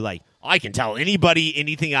well, you're like, I can tell anybody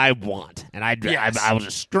anything I want, and I will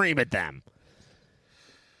just scream at them.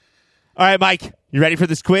 All right, Mike, you ready for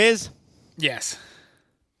this quiz? Yes.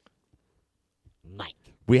 Mike,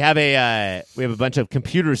 we have a bunch of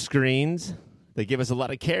computer screens. They give us a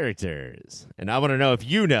lot of characters. And I want to know if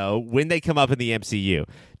you know when they come up in the MCU.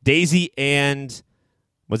 Daisy and...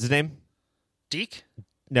 what's his name? Deke?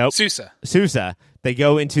 Nope. Sousa. They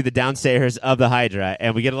go into the downstairs of the Hydra,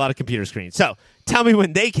 and we get a lot of computer screens. So, tell me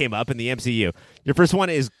when they came up in the MCU. Your first one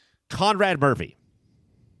is Conrad Murphy.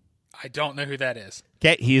 I don't know who that is.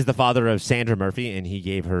 Okay, he is the father of Sandra Murphy, and he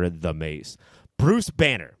gave her the mace. Bruce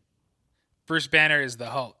Banner. Bruce Banner is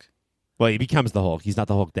the Hulk. Well, he becomes the Hulk. He's not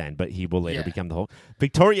the Hulk then, but he will later become the Hulk.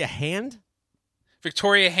 Victoria Hand?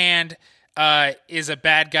 Victoria Hand is a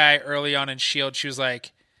bad guy early on in S.H.I.E.L.D. She was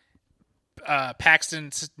like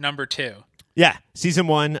Paxton's number 2. Yeah, season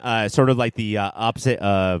 1, sort of like the opposite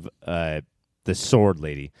of the sword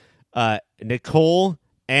lady. Nicole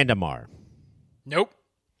Andamar. Nope.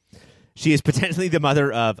 She is potentially the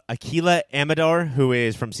mother of Akila Amador, who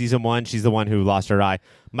is from season 1. She's the one who lost her eye.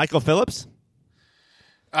 Michael Phillips?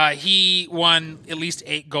 He won at least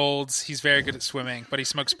 8 golds. He's very good at swimming, but he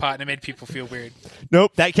smokes pot, and it made people feel weird.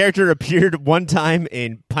 Nope, that character appeared one time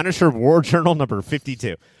in Punisher War Journal number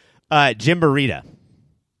 52. Jim Morita.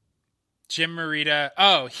 Jim Morita.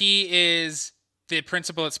 Oh, he is the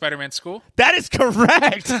principal at Spider-Man School? That is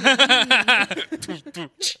correct!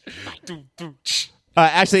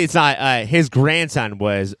 Actually, it's not. His grandson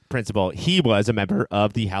was principal. He was a member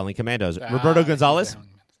of the Howling Commandos. Roberto Gonzalez?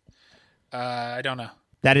 I don't know.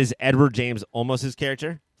 That is Edward James Olmos'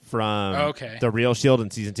 character from The Real S.H.I.E.L.D.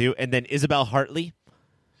 in season 2. And then Isabel Hartley.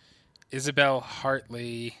 Isabel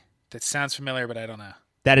Hartley. That sounds familiar, but I don't know.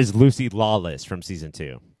 That is Lucy Lawless from season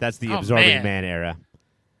 2. That's the Absorbing Man era.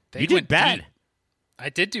 You did bad. Deep. I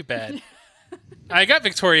did do bad. I got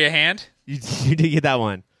Victoria Hand. You did get that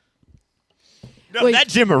one. No, that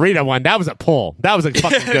Jim Morita one, that was a pull. That was a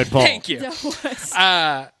fucking good pull. Thank you. That was.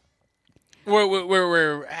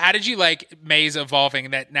 How did you like May's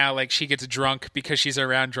evolving that now like she gets drunk because she's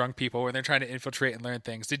around drunk people when they're trying to infiltrate and learn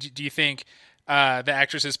things? Do you think the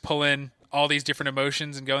actress is pulling all these different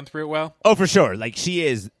emotions and going through it well? Oh, for sure. Like she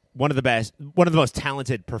is one of the best, one of the most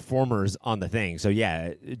talented performers on the thing. So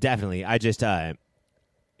yeah, definitely. I just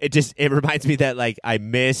it reminds me that like I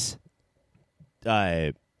miss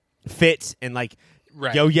Fitz and like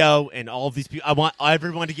Yo-Yo and all of these people. I want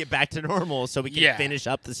everyone to get back to normal so we can finish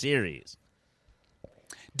up the series.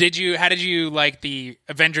 How did you like the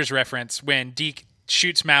Avengers reference when Deke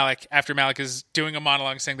shoots Malik after Malik is doing a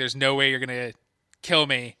monologue saying there's no way you're going to kill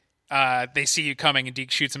me? They see you coming and Deke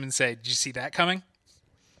shoots him and say, did you see that coming?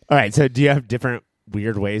 All right. So do you have different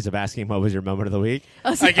weird ways of asking what was your moment of the week?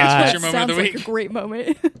 I guess what's your moment of the week? Like a great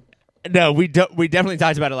moment. No, we definitely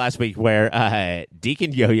talked about it last week where Deke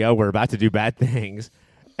and Yo-Yo were about to do bad things.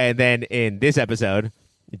 And then in this episode,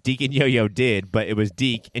 Deke and Yo-Yo did, but it was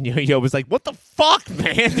Deke and Yo-Yo was like, what the fuck,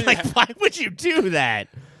 man? Like, why would you do that?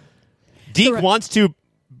 Deke wants to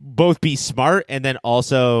both be smart and then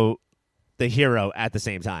also the hero at the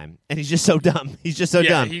same time. And he's just so dumb. He's just so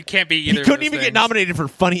dumb. He can't be either. He couldn't even get nominated for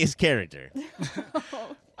funniest character.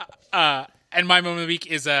 And my moment of the week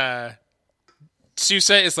is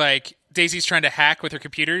Sousa is like, Daisy's trying to hack with her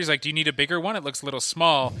computer. He's like, do you need a bigger one? It looks a little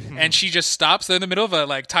small. And she just stops. They're in the middle of a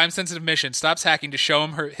like time-sensitive mission, stops hacking to show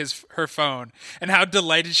him her phone. And how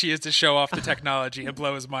delighted she is to show off the technology and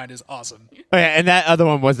blow his mind is awesome. Oh, yeah, and that other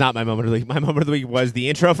one was not my moment of the week. My moment of the week was the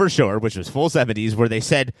intro for Sure, which was full 70s, where they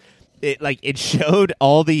said, it showed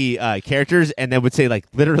all the characters and then would say like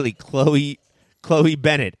literally Chloe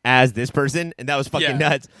Bennett as this person. And that was fucking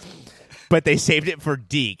nuts. But they saved it for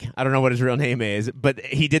Deke. I don't know what his real name is, but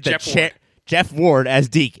he did the Jeff Ward as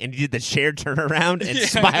Deke, and he did the shared turnaround and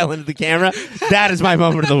smile into the camera. That is my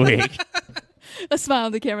moment of the week. A smile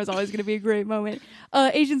on the camera is always going to be a great moment.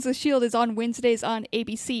 Agents of S.H.I.E.L.D. is on Wednesdays on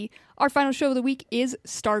ABC. Our final show of the week is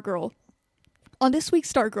Stargirl. On this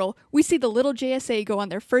week's Stargirl, we see the little JSA go on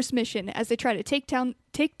their first mission as they try to take down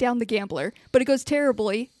the Gambler, but it goes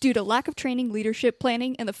terribly due to lack of training, leadership,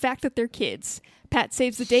 planning, and the fact that they're kids. Pat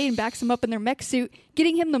saves the day and backs him up in their mech suit,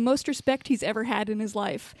 getting him the most respect he's ever had in his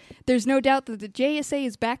life. There's no doubt that the JSA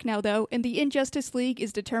is back now, though, and the Injustice League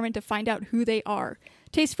is determined to find out who they are.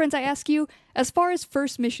 Taste friends, I ask you, as far as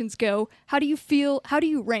first missions go, how do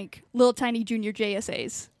you rank little tiny junior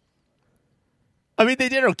JSAs? I mean, they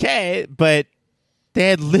did okay, but they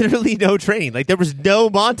had literally no training. Like, there was no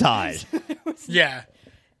montage. Yeah.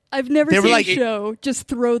 I've never They were seen like- a show just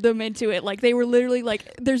throw them into it. Like, they were literally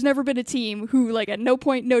like, there's never been a team who, like, at no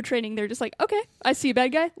point, no training, they're just like, okay, I see a bad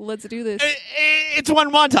guy, let's do this. It's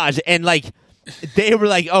one montage, and like they were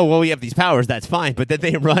like, "Oh, well, we have these powers, that's fine." But then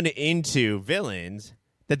they run into villains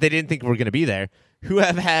that they didn't think were going to be there, who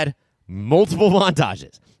have had multiple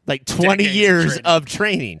montages, like 20 Decades years training. of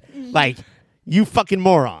training. Like, you fucking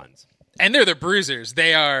morons. And they're the Bruisers.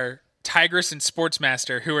 They are Tigress and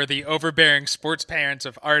Sportsmaster, who are the overbearing sports parents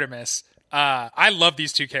of Artemis. I love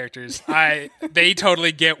these two characters. They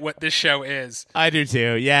totally get what this show is. I do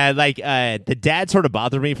too. Yeah, like the dad sort of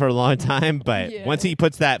bothered me for a long time, but Yeah. once he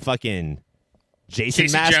puts that fucking Jason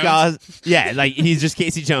Casey mask Jones? on, yeah, like he's just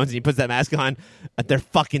Casey Jones, and he puts that mask on. They're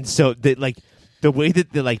fucking so like the way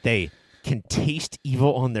that they can taste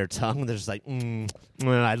evil on their tongue. They're just like,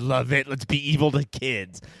 I love it. Let's be evil to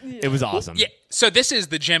kids. It was awesome. Yeah. So this is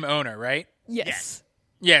the gym owner, right? Yes.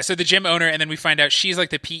 Yeah, so the gym owner, and then we find out she's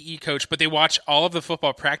like the PE coach, but they watch all of the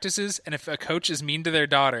football practices, and if a coach is mean to their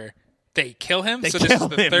daughter, they kill him. So this kill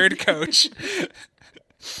is the him. third coach.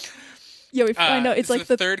 Yeah, we find out it's like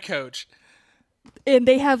the third coach. and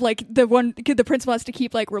they have like the principal has to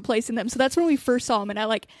keep like replacing them. So that's when we first saw them, and I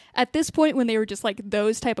like at this point when they were just like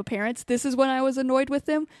those type of parents, this is when I was annoyed with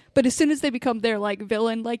them. But as soon as they become their like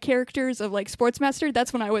villain like characters of like Sportsmaster,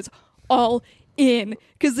 that's when I was all in,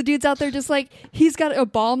 because the dude's out there just like, he's got a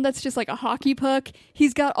bomb that's just like a hockey puck,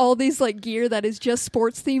 he's got all these like gear that is just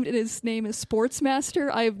sports themed, and his name is Sportsmaster.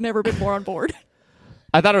 I have never been more on board.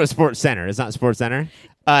 I thought it was Sports Center. It's not Sports Center.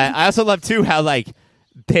 I also love too how like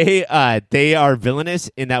they are villainous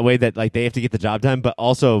in that way that like they have to get the job done, but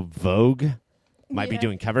also Vogue might be Yeah.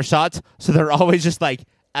 doing cover shots, so they're always just like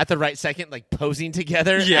at the right second, like posing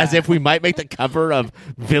together Yeah. as if we might make the cover of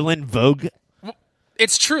Villain Vogue.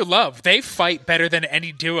 It's true love. They fight better than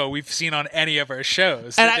any duo we've seen on any of our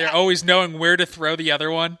shows. And They're I- always knowing where to throw the other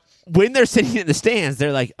one. When they're sitting in the stands,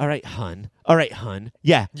 they're like, all right, hun.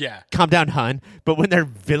 Yeah. Yeah. Calm down, hun. But when they're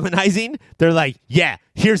villainizing, they're like, yeah,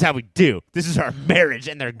 here's how we do. This is our marriage,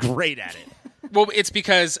 and they're great at it. Well, it's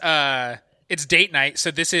because it's date night, so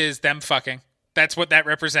this is them fucking. That's what that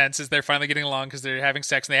represents, is they're finally getting along because they're having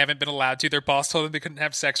sex and they haven't been allowed to. Their boss told them they couldn't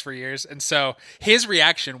have sex for years. And so his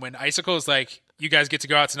reaction when Icicle is like, you guys get to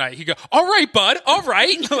go out tonight, he go, all right, bud, all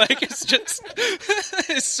right. Like, it's just,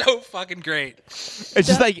 it's so fucking great. It's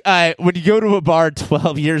just like when you go to a bar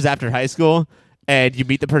 12 years after high school and you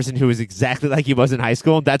meet the person who is exactly like he was in high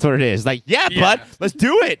school. That's what it is. Like, yeah, Yeah. bud, let's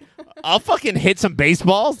do it. I'll fucking hit some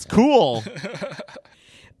baseballs. Cool.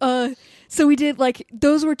 So we did like,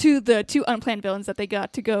 those were the two unplanned villains that they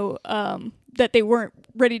got to go, that they weren't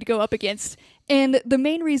ready to go up against. And the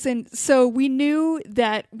main reason, so we knew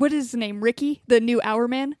that, what is his name? Ricky, the new Hour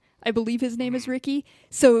Man. I believe his name is Ricky.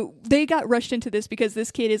 So they got rushed into this because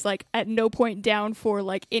this kid is like at no point down for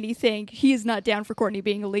like anything. He is not down for Courtney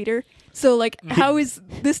being a leader. So like, how is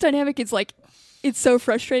this dynamic? It's like, it's so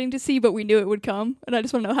frustrating to see, but we knew it would come. And I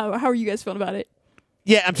just want to know, how are you guys feeling about it?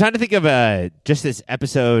 Yeah, I'm trying to think of just this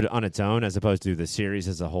episode on its own as opposed to the series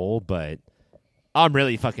as a whole, but I'm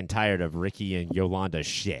really fucking tired of Ricky and Yolanda's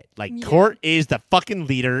shit. Like, Yeah. Court is the fucking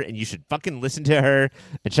leader, and you should fucking listen to her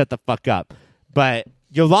and shut the fuck up. But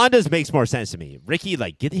Yolanda's makes more sense to me. Ricky,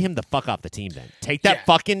 like, get him the fuck off the team then. Take that Yeah.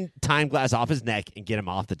 fucking time glass off his neck and get him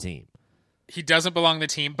off the team. He doesn't belong to the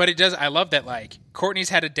team, but it does. I love that, like, Courtney's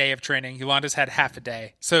had a day of training. Yolanda's had half a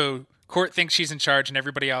day. So Court thinks she's in charge, and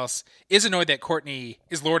everybody else is annoyed that Courtney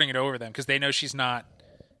is lording it over them because they know she's not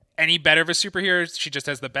any better of a superhero. She just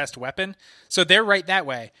has the best weapon. So they're right that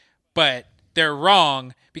way. But they're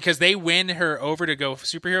wrong because they win her over to go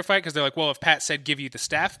superhero fight because they're like, well, if Pat said give you the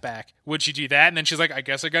staff back, would you do that? And then she's like, I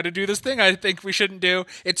guess I got to do this thing I think we shouldn't do.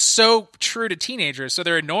 It's so true to teenagers, so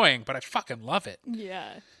they're annoying, but I fucking love it.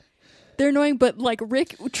 Yeah. They're annoying, but like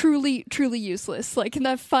Rick, truly, truly useless. Like in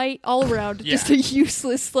that fight, all around, Yeah. just a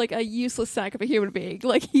useless sack of a human being.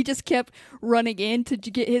 Like he just kept running in to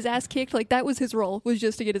get his ass kicked. Like that was his role, was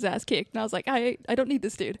just to get his ass kicked. And I was like, I don't need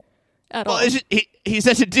this dude at all. Well, it's just, he's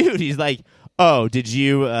such a dude. He's like, oh, did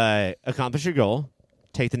you accomplish your goal?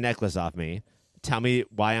 Take the necklace off me. Tell me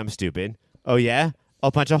why I'm stupid. Oh, yeah?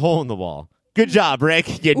 I'll punch a hole in the wall. Good job,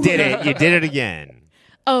 Rick. You did it. You did it again.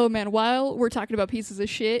 Oh man, while we're talking about pieces of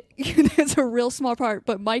shit, there's a real small part,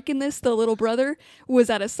 but Mike in this, the little brother,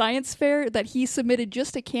 was at a science fair that he submitted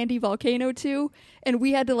just a candy volcano to, and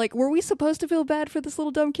we had to were we supposed to feel bad for this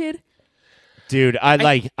little dumb kid? Dude,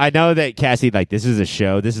 I know that Cassie, this is a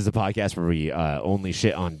show, this is a podcast where we only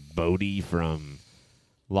shit on Bodhi from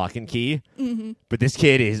Lock and Key, but this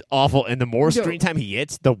kid is awful, and the more screen time he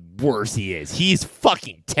gets, the worse he is. He's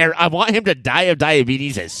fucking terrible. I want him to die of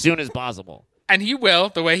diabetes as soon as possible. And he will,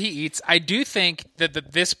 the way he eats. I do think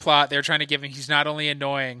that this plot they're trying to give him, he's not only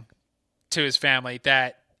annoying to his family,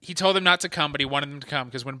 that he told them not to come, but he wanted them to come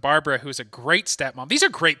because when Barbara, who's a great stepmom, these are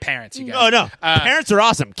great parents, you guys. Oh, no. Parents are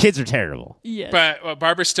awesome. Kids are terrible. Yes. But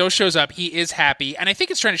Barbara still shows up. He is happy. And I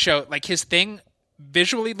think it's trying to show, his thing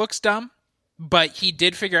visually looks dumb, but he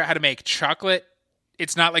did figure out how to make chocolate.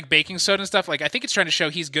 It's not like baking soda and stuff. I think it's trying to show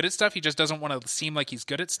he's good at stuff. He just doesn't want to seem like he's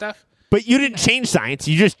good at stuff. But you didn't change science.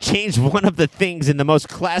 You just changed one of the things in the most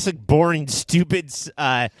classic, boring, stupid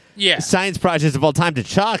science projects of all time to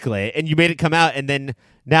chocolate, and you made it come out, and then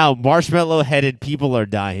now marshmallow-headed people are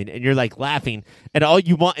dying, and you're, laughing, and all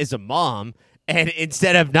you want is a mom, and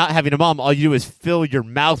instead of not having a mom, all you do is fill your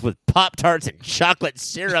mouth with Pop-Tarts and chocolate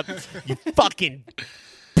syrup, you fucking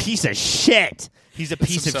piece of shit. He's a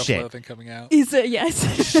piece of shit. Self-loathing coming out.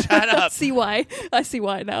 Yes. Shut up. I see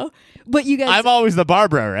why now. But you guys... I'm always the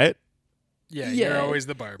Barbara, right? Yeah, you're always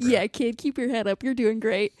the Barbara. Yeah, kid, keep your head up. You're doing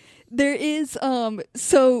great. There is,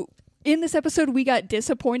 so in this episode, we got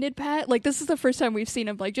disappointed Pat. This is the first time we've seen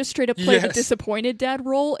him, just straight up play the disappointed dad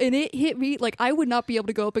role. And it hit me, I would not be able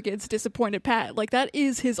to go up against disappointed Pat. That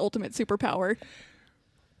is his ultimate superpower.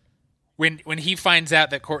 When he finds out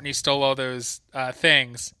that Courtney stole all those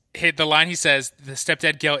things, the line he says, the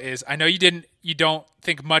stepdad guilt is, I know you don't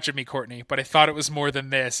think much of me, Courtney, but I thought it was more than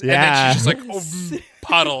this. Yeah. And then she's just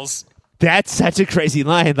puddles. That's such a crazy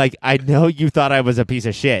line. I know you thought I was a piece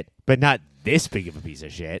of shit, but not this big of a piece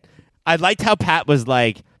of shit. I liked how Pat was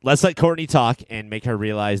let's let Courtney talk and make her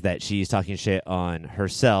realize that she's talking shit on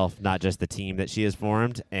herself, not just the team that she has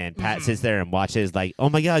formed. And Pat sits there and watches oh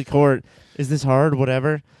my God, Court, is this hard?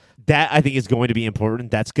 Whatever. That I think is going to be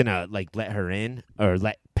important. That's going to let her in or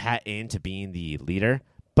let Pat into being the leader.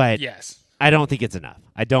 But yes. I don't think it's enough.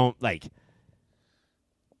 I don't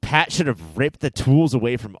Pat should have ripped the tools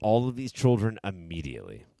away from all of these children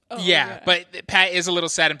immediately. Oh, yeah, but Pat is a little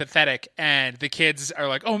sad and pathetic, and the kids are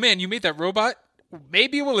like, oh man, you made that robot?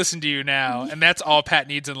 Maybe we'll listen to you now. And that's all Pat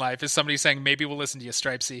needs in life is somebody saying, maybe we'll listen to you,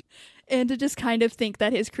 Stripesy. And to just kind of think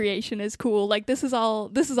that his creation is cool. This is all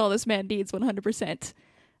this man needs 100%.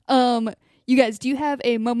 You guys, do you have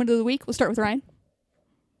a moment of the week? We'll start with Ryan.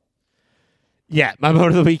 Yeah, my moment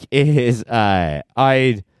of the week is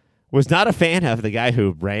I was not a fan of the guy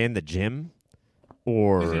who ran the gym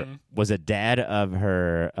or was a dad of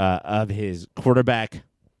of his quarterback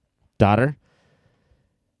daughter.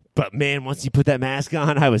 But man, once he put that mask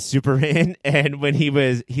on, I was super in. And when he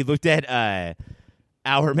looked at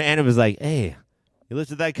our man and was like, hey, you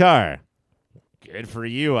lifted that car. Good for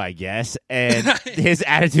you, I guess. And his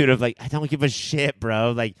attitude of I don't give a shit,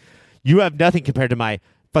 bro. You have nothing compared to my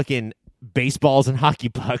fucking baseballs and hockey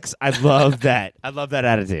pucks. I love that. I love that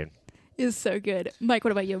attitude. Is so good. Mike,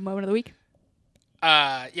 what about you? Moment of the week?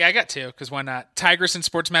 Yeah, I got two, because why not? Tigress and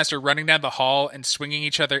Sportsmaster running down the hall and swinging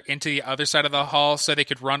each other into the other side of the hall so they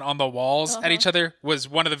could run on the walls at each other was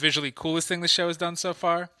one of the visually coolest things the show has done so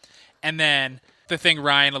far. And then the thing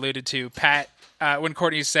Ryan alluded to, Pat, when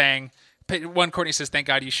Courtney says, thank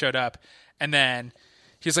God you showed up. And then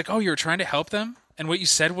he's like, oh, you were trying to help them? And what you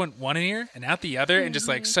said went one ear and out the other, and just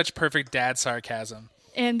such perfect dad sarcasm.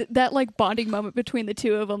 And that bonding moment between the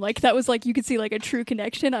two of them, that was you could see a true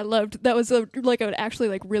connection. I loved that. Was an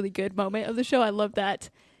actually really good moment of the show. I love that.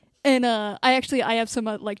 And I have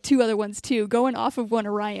some two other ones too. Going off of one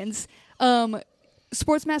of Ryan's,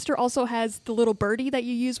 Sportsmaster also has the little birdie that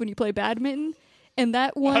you use when you play badminton. And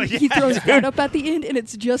that one, he throws that up at the end, and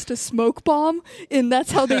it's just a smoke bomb, and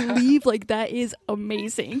that's how they leave. That is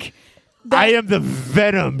amazing. I am the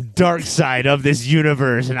Venom dark side of this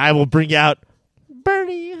universe, and I will bring out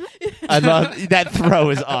Bernie. I love that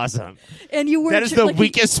throw is awesome. And you were that is the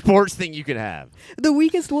weakest sports thing you could have. The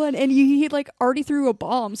weakest one, and he already threw a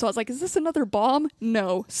bomb. So I was like, is this another bomb?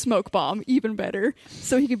 No, smoke bomb, even better.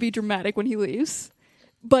 So he could be dramatic when he leaves.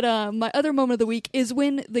 But my other moment of the week is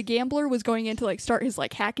when the gambler was going in to start his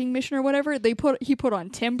hacking mission or whatever. He put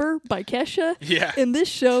on Timber by Kesha. Yeah. And this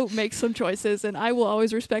show makes some choices, and I will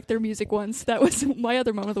always respect their music ones. That was my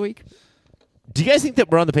other moment of the week. Do you guys think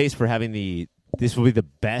that we're on the pace for having this will be the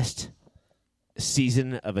best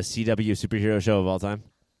season of a CW superhero show of all time?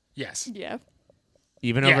 Yes. Yeah.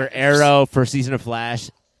 Even Yeah. over Arrow, first season of Flash,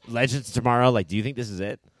 Legends of Tomorrow. Like, do you think this is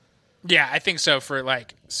it? Yeah, I think so. For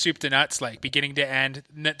like soup to nuts, like beginning to end,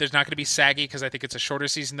 there's not going to be saggy because I think it's a shorter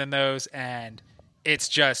season than those, and it's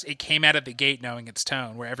just it came out of the gate knowing its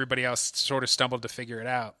tone, where everybody else sort of stumbled to figure it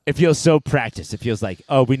out. It feels so practiced. It feels like,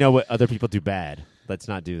 oh, we know what other people do bad. Let's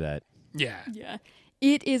not do that. Yeah. Yeah.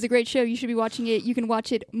 It is a great show. You should be watching it. You can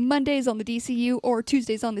watch it Mondays on the DCU or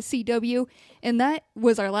Tuesdays on the CW. And that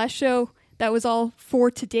was our last show. That was all for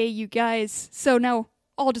today, you guys. So now,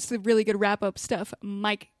 all just the really good wrap-up stuff.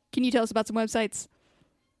 Mike, can you tell us about some websites?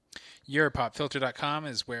 EuropopFilter.com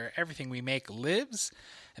is where everything we make lives.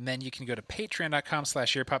 And then you can go to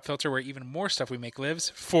patreon.com/EuropopFilter, where even more stuff we make lives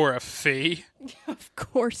for a fee. Of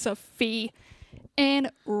course, a fee.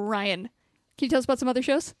 And Ryan, can you tell us about some other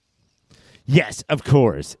shows? Yes, of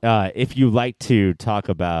course. If you like to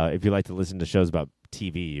listen to shows about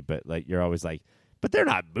TV, but like you're always like, but they're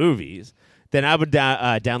not movies, then I would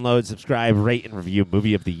download, subscribe, rate, and review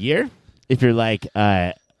Movie of the Year. If you're like,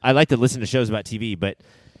 I like to listen to shows about TV, but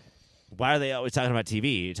why are they always talking about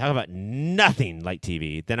TV? Talk about nothing like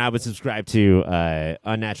TV. Then I would subscribe to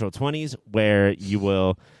Unnatural 20s, where you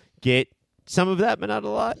will get some of that, but not a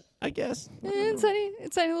lot, I guess. It's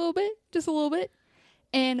a little bit, just a little bit.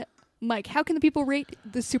 And Mike, how can the people rate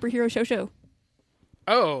the Superhero Show?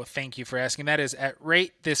 Oh, thank you for asking. That is at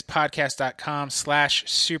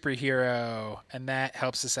ratethispodcast.com/superhero. And that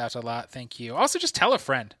helps us out a lot. Thank you. Also, just tell a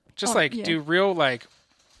friend. Just do real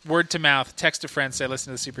word to mouth, text a friend, say,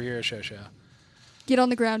 listen to the Superhero Show. Get on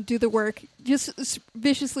the ground, do the work. Just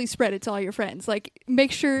viciously spread it to all your friends. Like,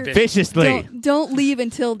 make sure Viciously. Don't leave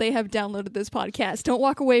until they have downloaded this podcast. Don't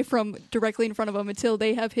walk away from directly in front of them until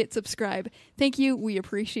they have hit subscribe. Thank you. We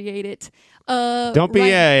appreciate it. Don't be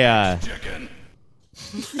Chicken.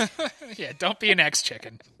 Yeah, don't be an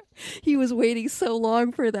ex-chicken. He was waiting so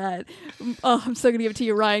long for that. Oh, I'm still going to give it to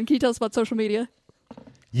you, Ryan. Can you tell us about social media?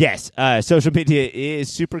 Yes, social media is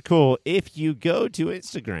super cool. If you go to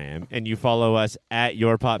Instagram and you follow us at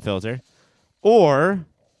YourPopFilter, or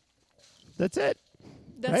that's it.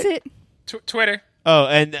 That's Right? it. Twitter. Oh,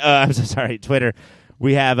 and I'm so sorry, Twitter.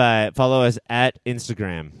 We have follow us at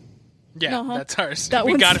Instagram. Yeah, Uh-huh. that's ours. That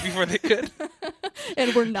We one's- got it before they could.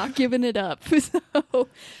 And we're not giving it up. So,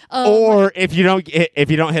 Or if you don't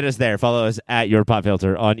hit us there, follow us at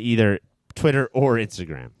YourPopFilter on either Twitter or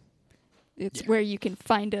Instagram. it's where you can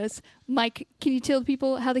find us. Mike, can you tell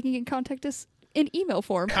people how they can contact us in email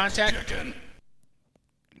form? Contact. Chicken.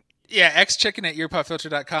 Yeah, xchicken at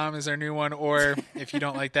yourpopfilter.com is our new one. Or if you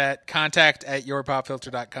don't like that, contact at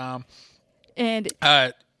yourpopfilter.com. And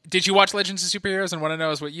Did you watch Legends of Superheroes and want to know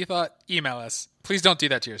us what you thought? Email us. Please don't do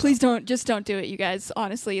that to yourself. please don't do it, you guys.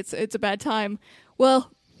 Honestly, it's a bad time. Well,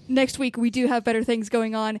 next week we do have better things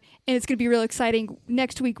going on, and it's going to be real exciting.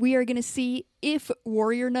 Next week we are going to see if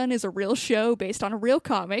Warrior Nun is a real show based on a real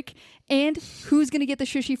comic, and who's going to get the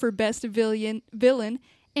shushy for best villain,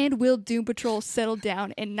 and will Doom Patrol settle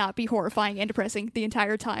down and not be horrifying and depressing the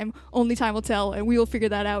entire time? Only time will tell, and we will figure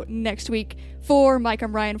that out next week. For Mike,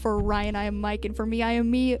 I'm Ryan. For Ryan, I am Mike, and for me, I am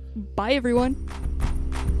me. Bye, everyone.